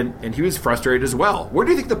 and he was frustrated as well. Where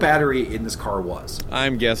do you think the battery in this car was?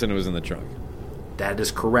 I'm guessing it was in the trunk. That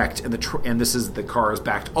is correct. And the car is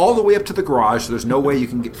backed all the way up to the garage, so there's no way you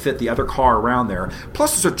can fit the other car around there.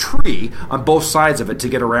 Plus, there's a tree on both sides of it to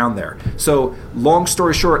get around there. So, long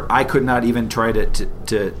story short, I could not even try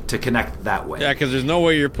to connect that way. Yeah, because there's no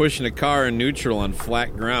way you're pushing a car in neutral on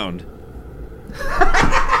flat ground.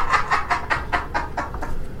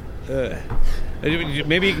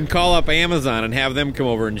 Maybe you can call up Amazon and have them come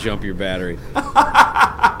over and jump your battery.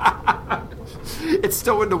 It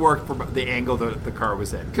still wouldn't have worked from the angle that the car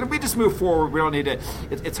was in. Could we just move forward? We don't need to.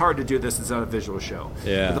 It's hard to do this. It's not a visual show.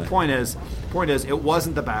 Yeah. But the point is, it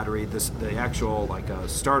wasn't the battery. The actual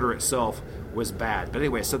starter itself was bad. But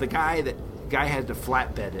anyway, so the guy had to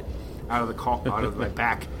flatbed it out of the car, out of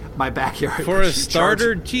my backyard. For a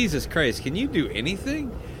starter, Jesus Christ, can you do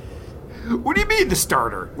anything? What do you mean the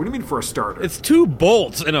starter? What do you mean for a starter? It's 2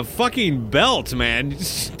 bolts and a fucking belt, man.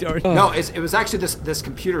 No, it was actually this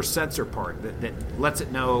computer sensor part that lets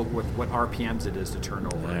it know what RPMs it is to turn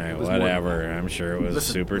over. All right, whatever. I'm sure it was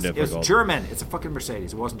super difficult. It was German. It's a fucking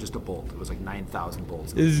Mercedes. It wasn't just a bolt. It was like 9,000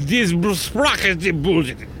 bolts. Is this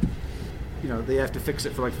bullshit? You know, they have to fix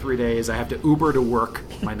it for like 3 days. I have to Uber to work.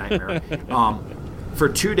 My nightmare. For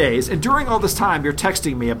 2 days, and during all this time, you're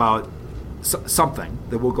texting me about something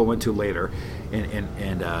that we'll go into later,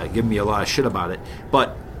 and give me a lot of shit about it.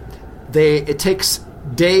 But it takes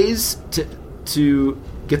days to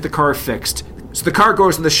get the car fixed. So the car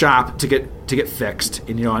goes in the shop to get fixed,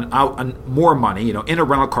 and and more money. In a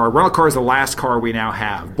rental car. Rental car is the last car we now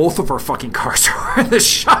have. Both of our fucking cars are in the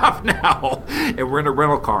shop now, and we're in a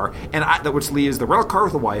rental car. And which leaves the rental car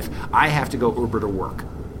with the wife. I have to go Uber to work.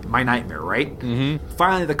 My nightmare, right? Mm-hmm.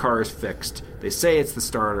 Finally, the car is fixed. They say it's the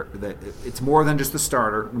starter. That it's more than just the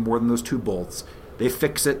starter, more than those 2 bolts. They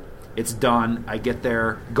fix it. It's done. I get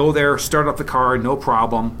there, go there, start up the car, no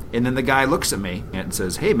problem. And then the guy looks at me and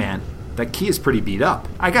says, "Hey, man, that key is pretty beat up.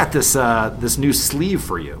 I got this new sleeve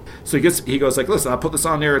for you." So he goes like, "Listen, I'll put this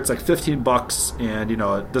on there. It's like $15, and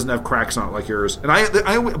it doesn't have cracks on it like yours." And I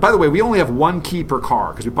by the way, we only have 1 key per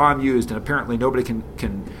car because we buy them used, and apparently nobody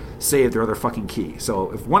can save their other fucking key.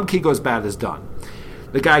 So if 1 key goes bad, it's done.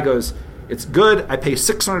 The guy goes, "It's good. I pay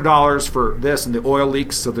 $600 for this, and the oil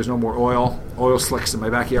leaks, so there's no more oil slicks in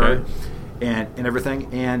my backyard, and everything."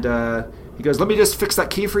 And he goes, "Let me just fix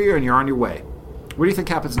that key for you, and you're on your way." What do you think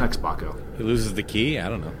happens next, Baco? He loses the key? I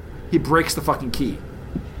don't know. He breaks the fucking key.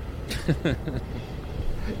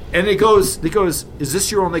 And he goes, "Is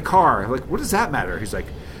this your only car?" I'm like, "What does that matter?" He's like,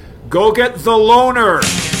 "Go get the loaner."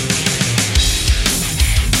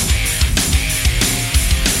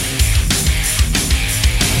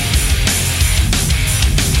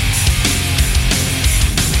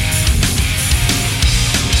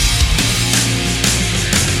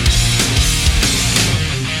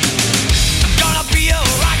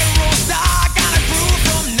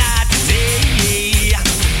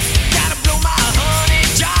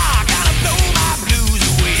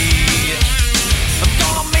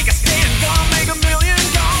 Make a stand, gonna make a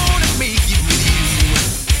million.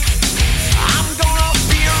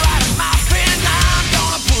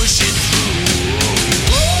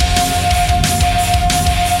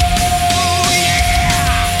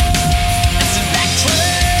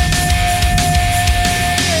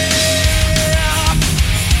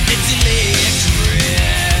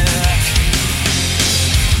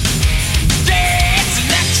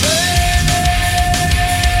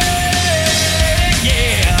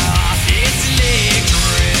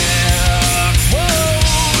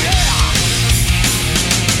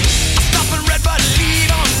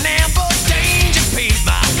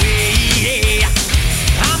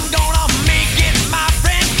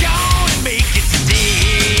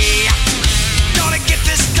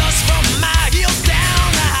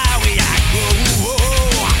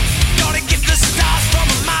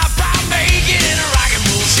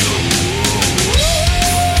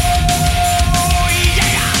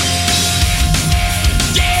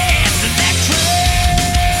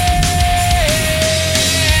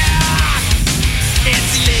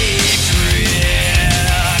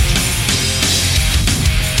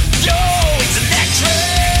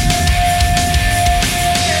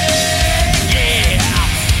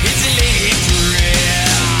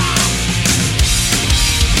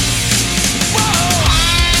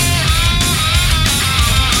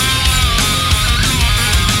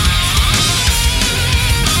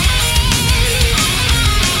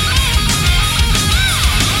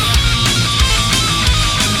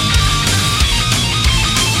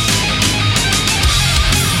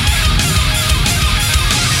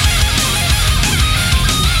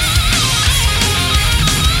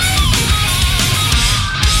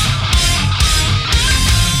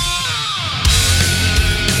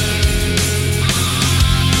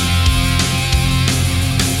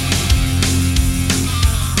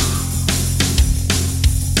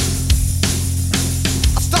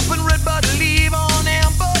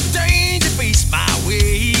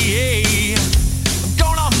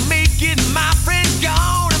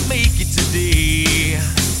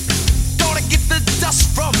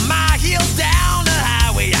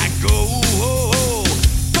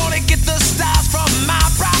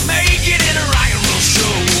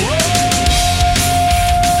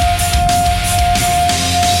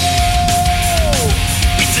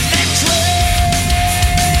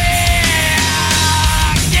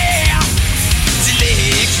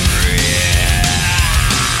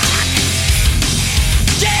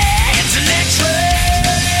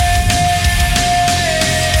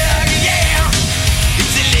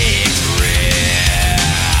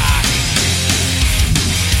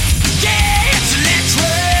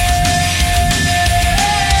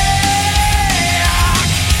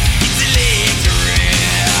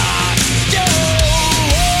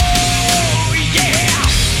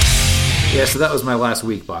 so that was my last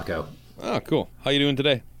week, Baco. Oh, cool. How you doing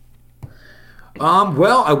today?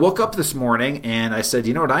 Well, I woke up this morning and I said,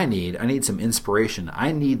 you know what I need? I need some inspiration.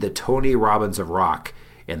 I need the Tony Robbins of rock.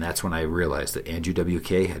 And that's when I realized that Andrew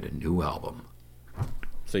WK had a new album.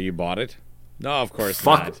 So you bought it? No, of course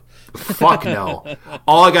not. Fuck no.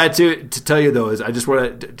 All I got to tell you, though, is I just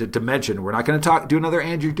want to mention, we're not going to do another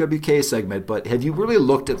Andrew WK segment, but have you really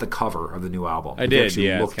looked at the cover of the new album? I did,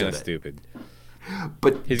 yeah. It's kind of stupid.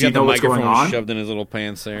 But he's do you got know the what's going microphone on? shoved in his little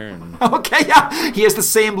pants there. And... Okay, yeah. He has the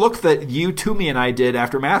same look that you, Toomey, and I did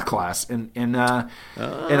after math class in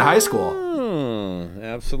high school. Oh,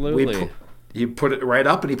 absolutely. You put it right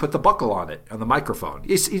up, and he put the buckle on it, on the microphone.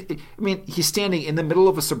 He's standing in the middle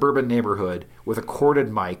of a suburban neighborhood with a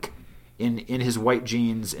corded mic in his white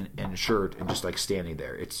jeans and shirt, and just like standing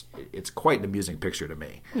there. It's quite an amusing picture to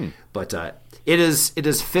me. But it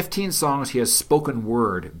is 15 songs. He has spoken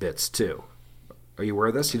word bits too. Are you aware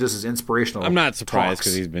of this? He does his inspirational. I'm not surprised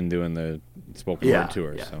because he's been doing the spoken word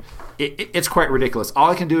tour. Yeah. So it's quite ridiculous.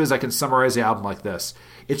 All I can do is I can summarize the album like this: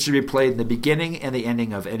 it should be played in the beginning and the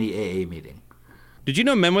ending of any AA meeting. Did you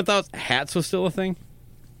know Men Without Hats was still a thing?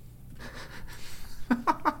 What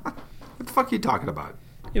the fuck are you talking about?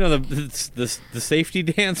 You know the safety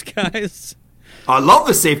dance guys. I love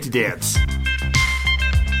the safety dance.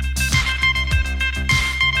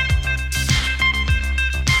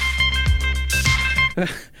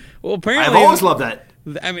 Well, apparently I've always loved that.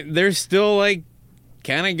 I mean, they're still like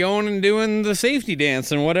kind of going and doing the safety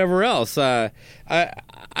dance and whatever else. I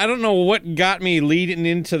don't know what got me leading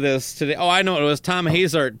into this today. Oh, I know it was Tom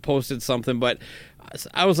Hazard posted something, but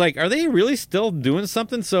I was like, are they really still doing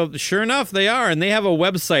something? So sure enough, they are, and they have a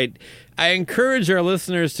website. I encourage our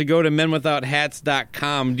listeners to go to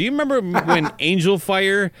menwithouthats.com. Do you remember when Angel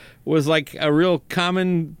Fire was like a real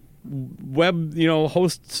common web,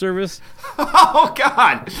 host service? Oh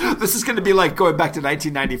God, this is going to be like going back to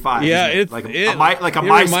 1995. Yeah, it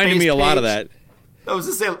MySpace reminded me a lot of that. I was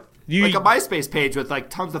just saying, like a MySpace page with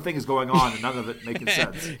like tons of things going on and none of it making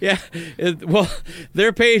sense. Yeah, well,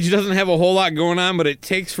 their page doesn't have a whole lot going on, but it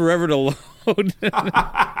takes forever to load.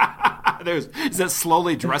 Does that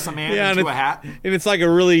slowly dress a man into a hat? And it's like a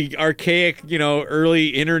really archaic, early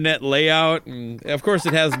internet layout. And of course,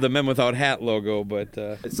 it has the Men Without Hat logo, but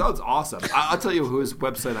it sounds awesome. I'll tell you whose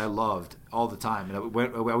website I loved all the time, and I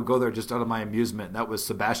would go there just out of my amusement. And that was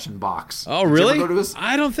Sebastian Bach's. Oh, really?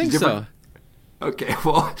 I don't think so. Okay,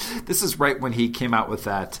 well, this is right when he came out with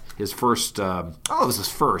his first, it was his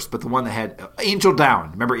first, but the one that had Angel Down.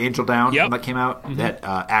 Remember Angel Down? Yep. When that came out? Mm-hmm. That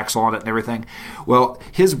Axel on it and everything. Well,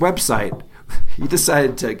 his website, he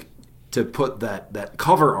decided to put that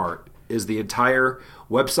cover art is the entire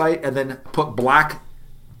website and then put black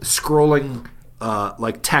scrolling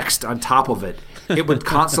like text on top of it. It would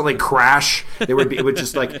constantly crash. It would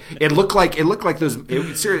just like it looked like those.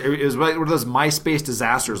 It was like one of those MySpace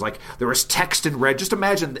disasters. Like there was text in red. Just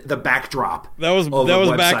imagine the backdrop. That was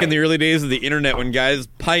back in the early days of the internet when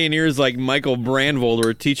pioneers like Michael Brandvold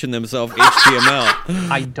were teaching themselves HTML.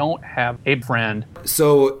 I don't have a friend.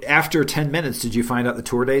 So after 10 minutes, did you find out the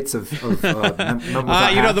tour dates of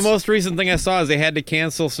the most recent thing I saw is they had to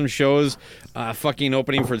cancel some shows. Fucking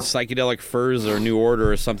opening for Psychedelic Furs or New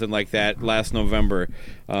Order or something like that last November.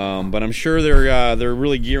 But I'm sure they're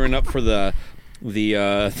really gearing up for the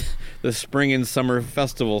spring and summer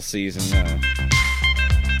festival season.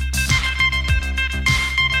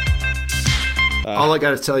 All I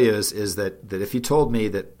got to tell you is that if you told me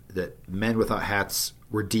that Men Without Hats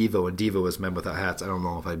were Devo and Devo was Men Without Hats, I don't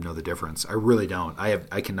know if I'd know the difference. I really don't.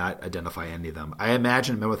 I cannot identify any of them. I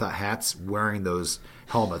imagine Men Without Hats wearing those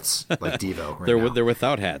helmets like Devo. They're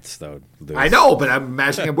without hats though. I know, but I'm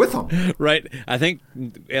imagining them with them. Right. I think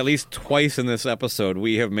at least twice in this episode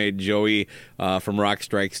we have made Joey from Rock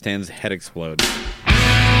Strikes 10's head explode.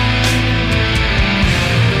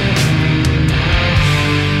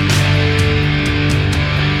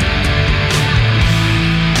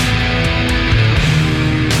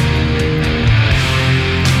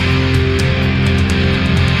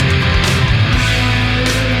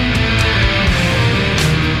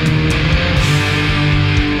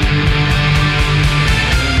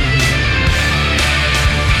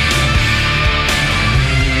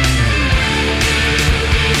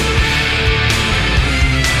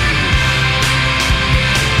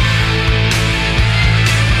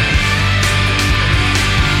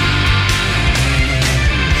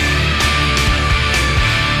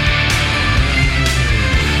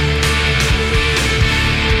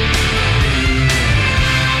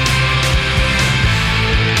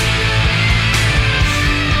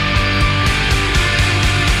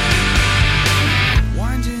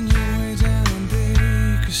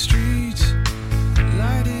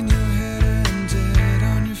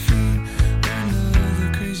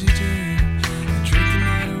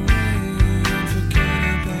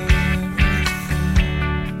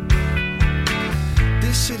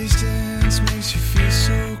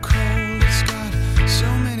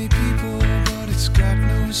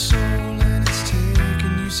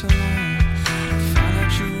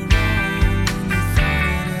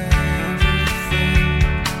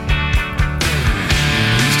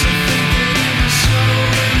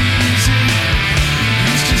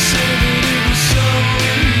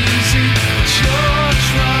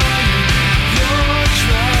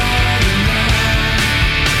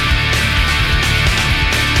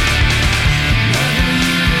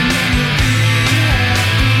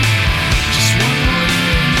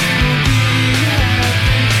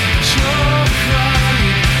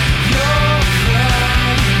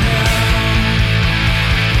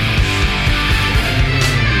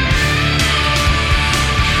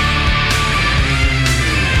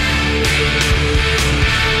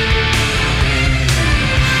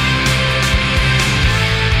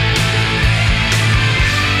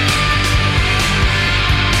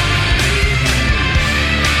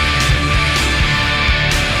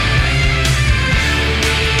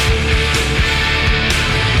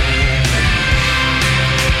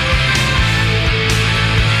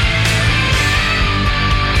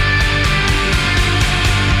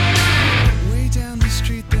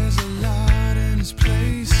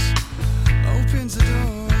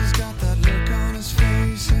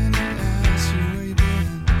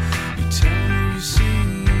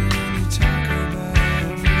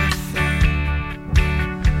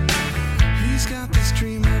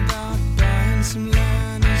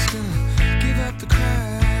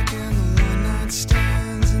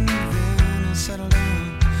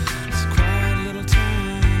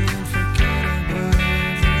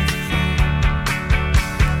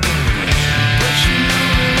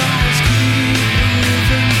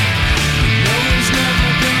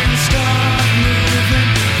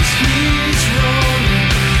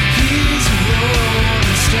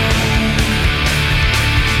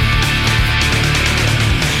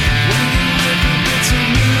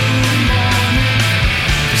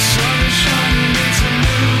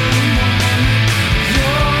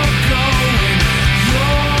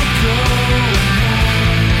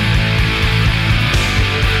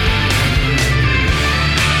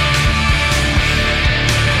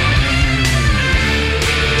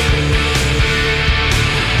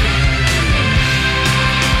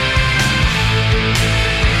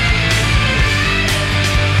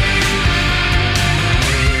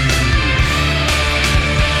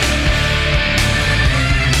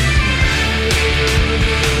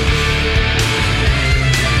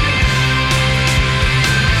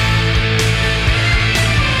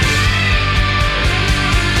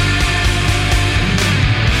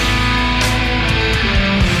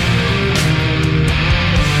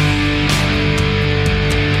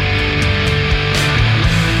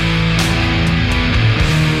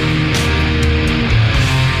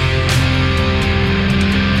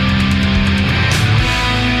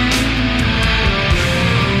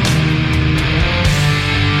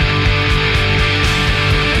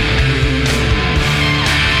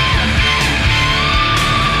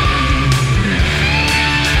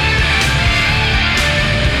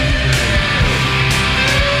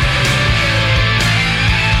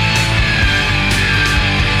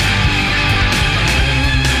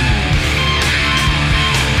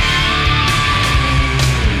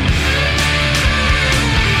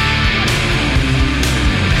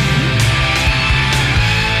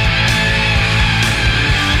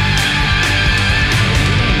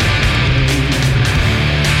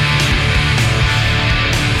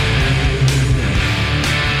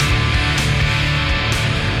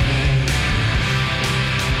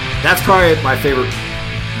 That's probably my favorite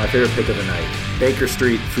pick of the night. Baker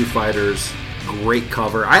Street, Foo Fighters, great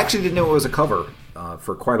cover. I actually didn't know it was a cover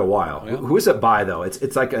for quite a while. Yeah. Who is it by, though?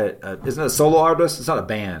 It's like isn't it a solo artist? It's not a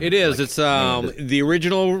band. It is. Like, it's the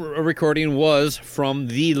original recording was from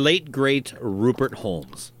the late great Rupert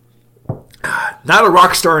Holmes. Not a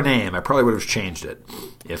rock star name. I probably would have changed it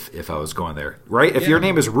if I was going there. Right? If your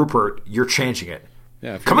name is Rupert, you're changing it.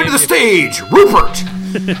 Yeah, coming to the stage, Rupert!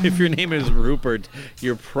 If your name is Rupert,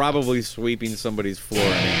 you're probably sweeping somebody's floor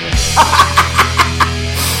anyway.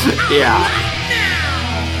 Yeah.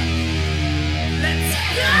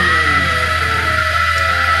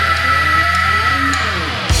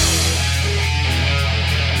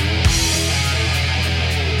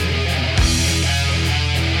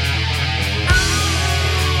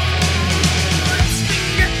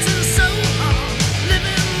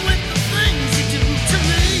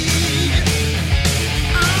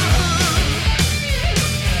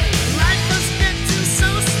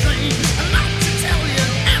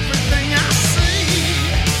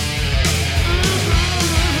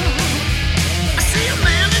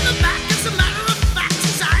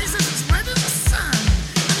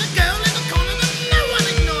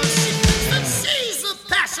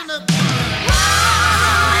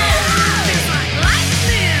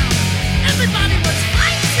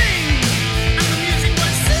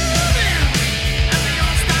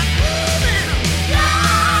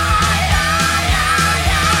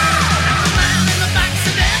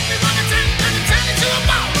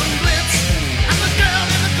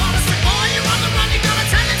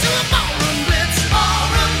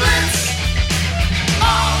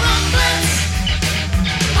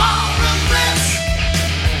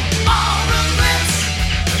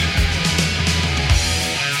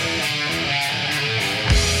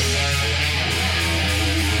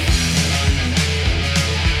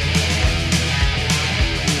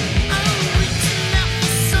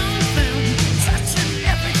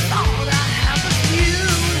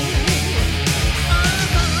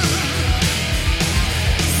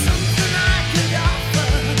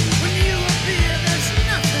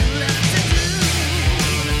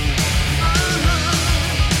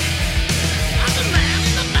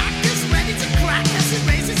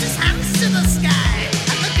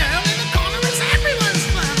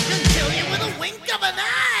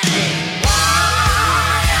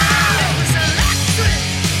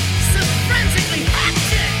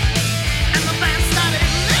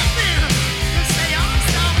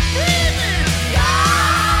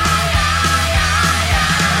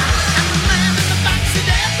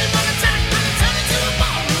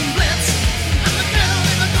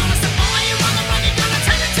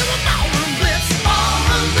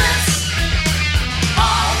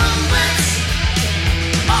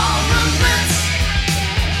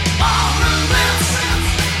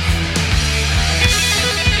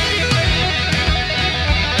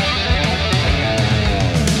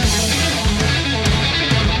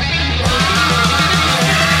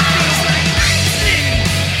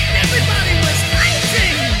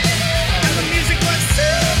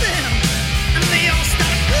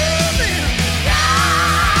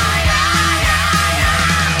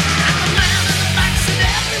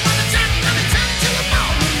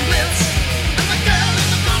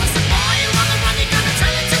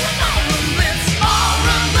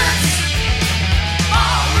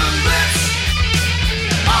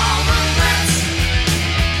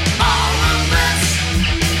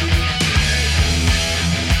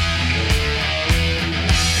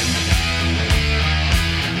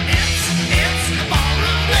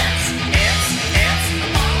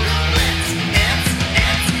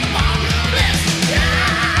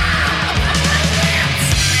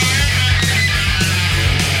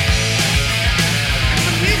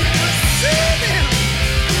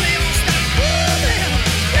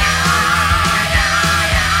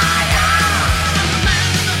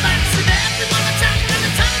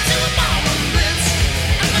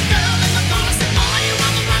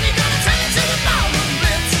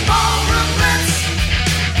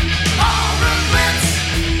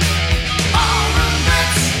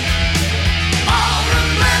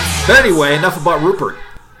 But anyway, enough about Rupert.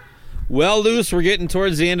 Well, Luce, we're getting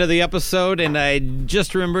towards the end of the episode, and I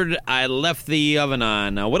just remembered I left the oven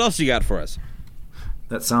on. Now, what else you got for us?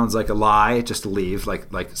 That sounds like a lie, just to leave, like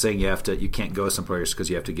saying you can't go someplace because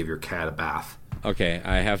you have to give your cat a bath. Okay,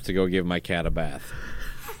 I have to go give my cat a bath.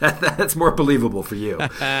 That's more believable for you.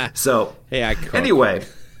 So, hey, I cook. Anyway,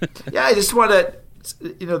 yeah, I just want to,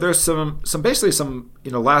 there's some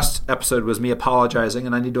last episode was me apologizing,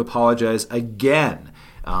 and I need to apologize again.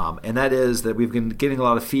 And that is that we've been getting a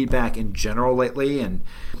lot of feedback in general lately, and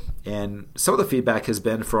And some of the feedback has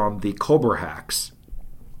been from the Cobra hacks.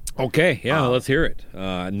 Okay, yeah, let's hear it.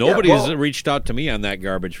 Nobody's reached out to me on that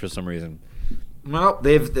garbage for some reason. Well,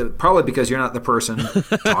 they've probably because you're not the person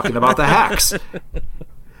talking about the hacks.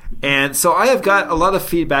 And so I have got a lot of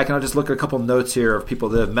feedback, and I'll just look at a couple notes here of people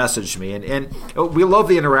that have messaged me. And we love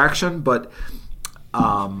the interaction, but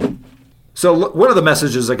so one of the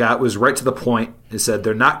messages I got was right to the point. It said,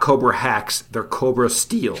 they're not Cobra hacks, they're Cobra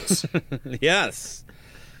steals. Yes.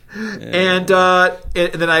 And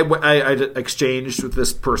then I exchanged with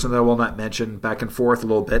this person that I will not mention back and forth a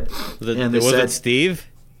little bit. And was it Steve?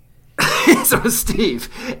 So it was Steve.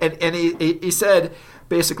 And he said,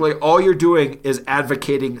 basically, all you're doing is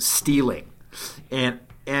advocating stealing. And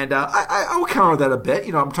I will counter that a bit.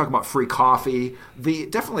 You know, I'm talking about free coffee.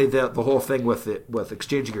 Definitely the whole thing with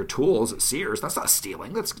exchanging your tools at Sears, that's not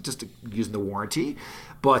stealing. That's just using the warranty.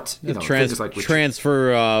 But you know, things like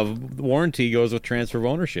transfer of warranty goes with transfer of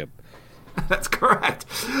ownership. That's correct.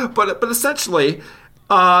 But essentially,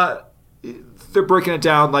 they're breaking it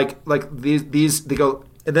down like these. They go,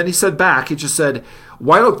 and then he said back. He just said,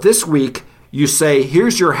 "Why don't this week you say,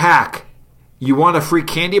 here's your hack. You want a free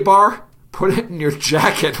candy bar? Put it in your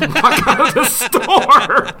jacket and walk out of the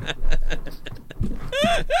store."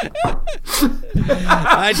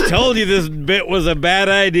 I told you this bit was a bad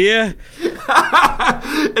idea.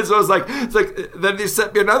 And so it's like then he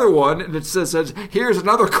sent me another one, and it says, here's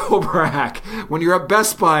another Cobra hack. When you're at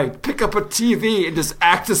Best Buy, pick up a TV and just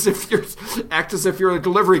act as if you're a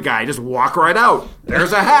delivery guy. Just walk right out.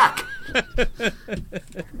 There's a hack.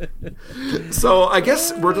 So I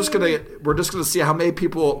guess we're just gonna see how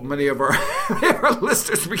many of our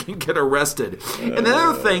listeners we can get arrested. And the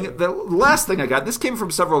other thing, the last thing I got, this came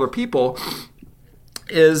from several other people,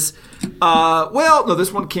 is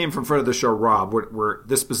this one came from friend of the show, Rob, where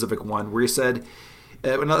this specific one, where he said,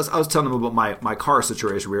 when I was telling him about my car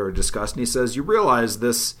situation we already discussed, and he says, you realize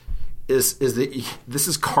this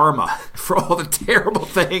is karma for all the terrible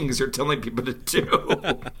things you're telling people to do.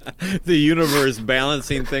 The universe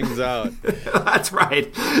balancing things out. That's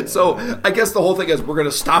right. So I guess the whole thing is we're going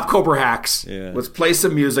to stop Cobra hacks. Yeah. Let's play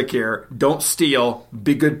some music here. Don't steal.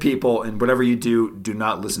 Be good people. And whatever you do, do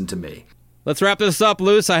not listen to me. Let's wrap this up,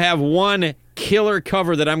 Luce. I have one killer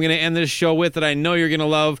cover that I'm going to end this show with that I know you're going to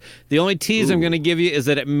love. The only tease I'm going to give you is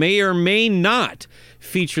that it may or may not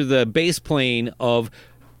feature the bass playing of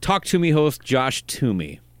Talk To Me host Josh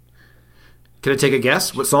Toomey. Can I take a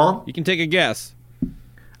guess? What song? You can take a guess.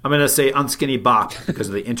 I'm going to say Unskinny Bop because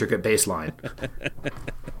of the intricate bass line.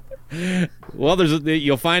 Well,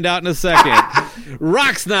 you'll find out in a second.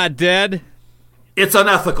 Rock's not dead. It's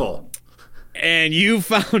unethical. And you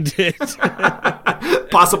found it.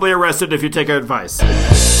 Possibly arrested if you take our advice.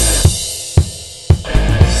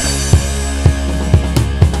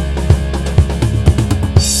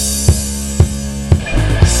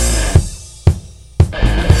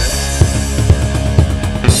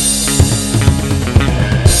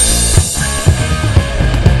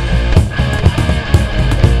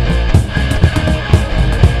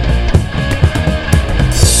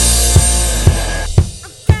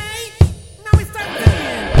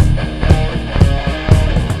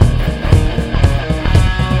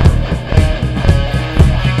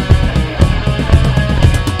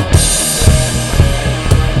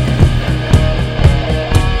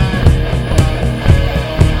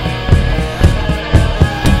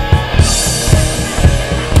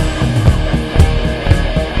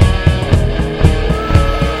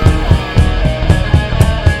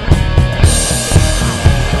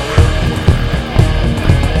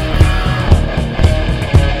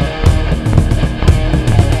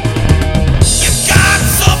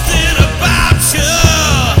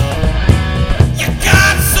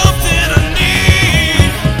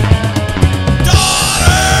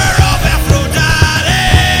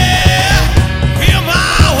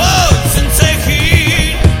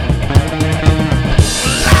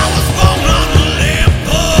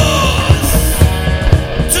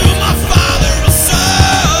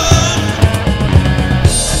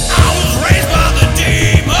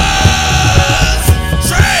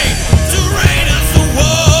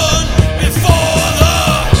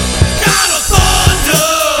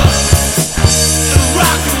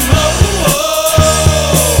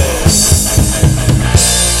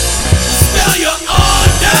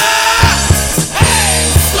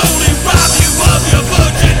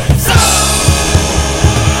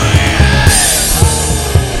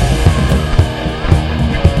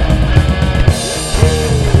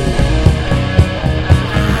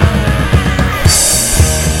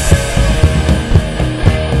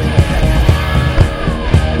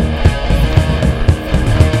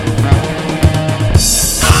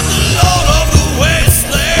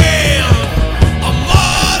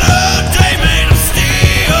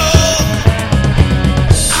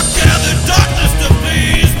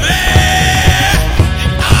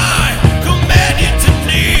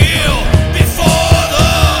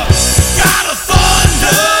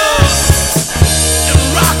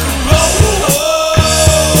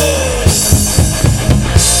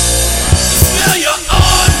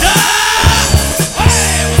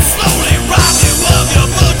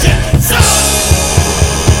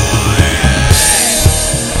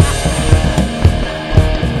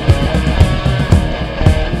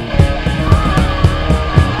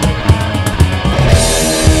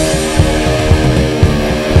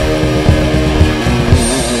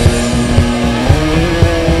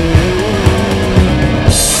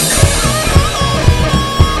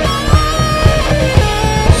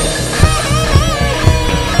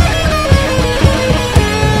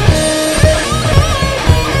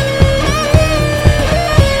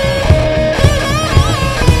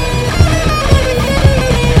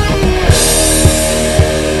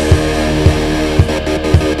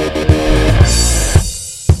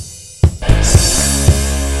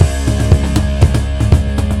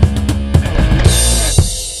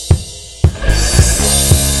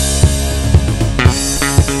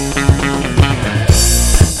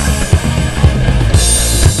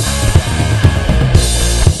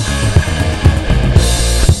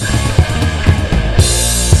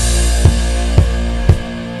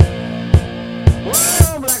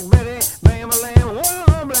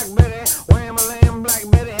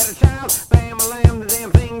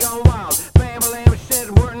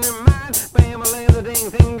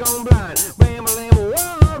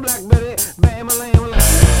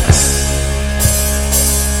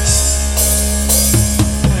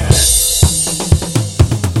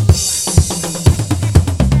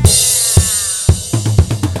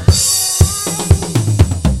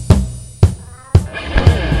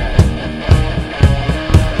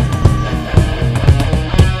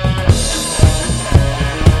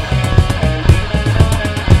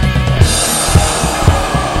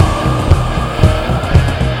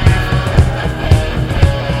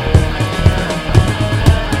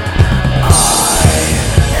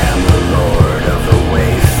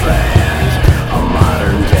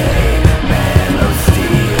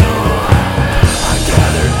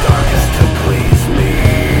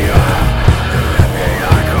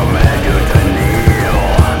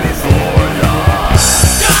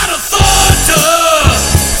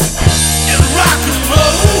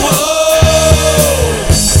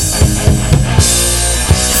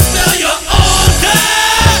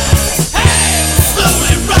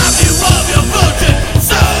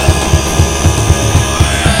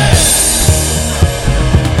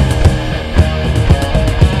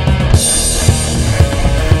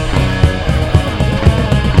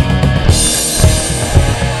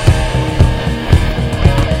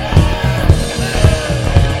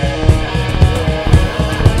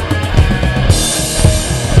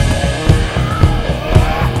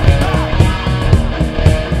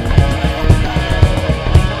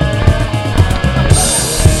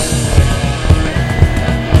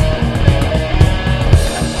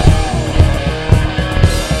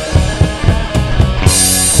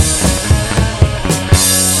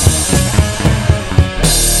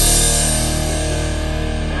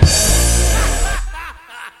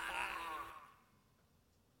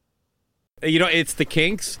 It's the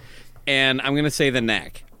kinks, and I'm going to say the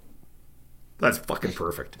neck. That's fucking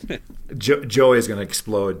perfect. Joey is going to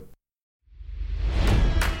explode.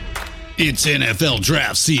 It's NFL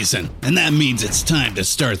draft season, and that means it's time to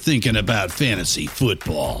start thinking about fantasy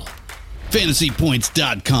football.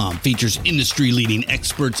 FantasyPoints.com features industry-leading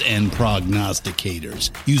experts and prognosticators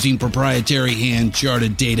using proprietary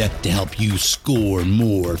hand-charted data to help you score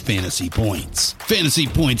more fantasy points.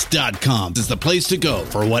 FantasyPoints.com is the place to go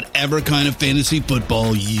for whatever kind of fantasy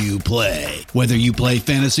football you play. Whether you play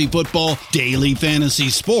fantasy football, daily fantasy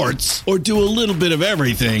sports, or do a little bit of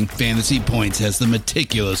everything, Fantasy Points has the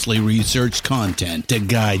meticulously researched content to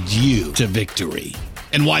guide you to victory.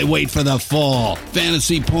 And why wait for the fall?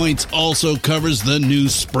 Fantasy Points also covers the new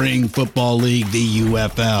spring football league, the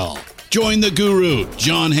UFL. Join the guru,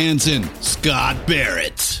 John Hansen, Scott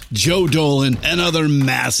Barrett, Joe Dolan, and other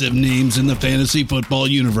massive names in the fantasy football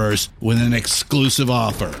universe with an exclusive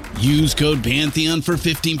offer. Use code Pantheon for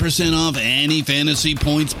 15% off any Fantasy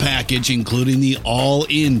Points package, including the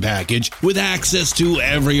all-in package, with access to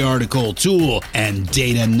every article, tool, and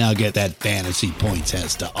data nugget that Fantasy Points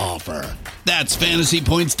has to offer. That's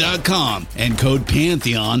FantasyPoints.com and code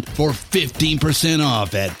Pantheon for 15%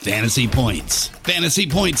 off at Fantasy Points.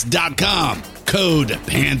 FantasyPoints.com, code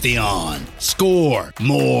Pantheon. Score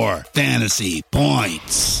more fantasy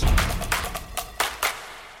points.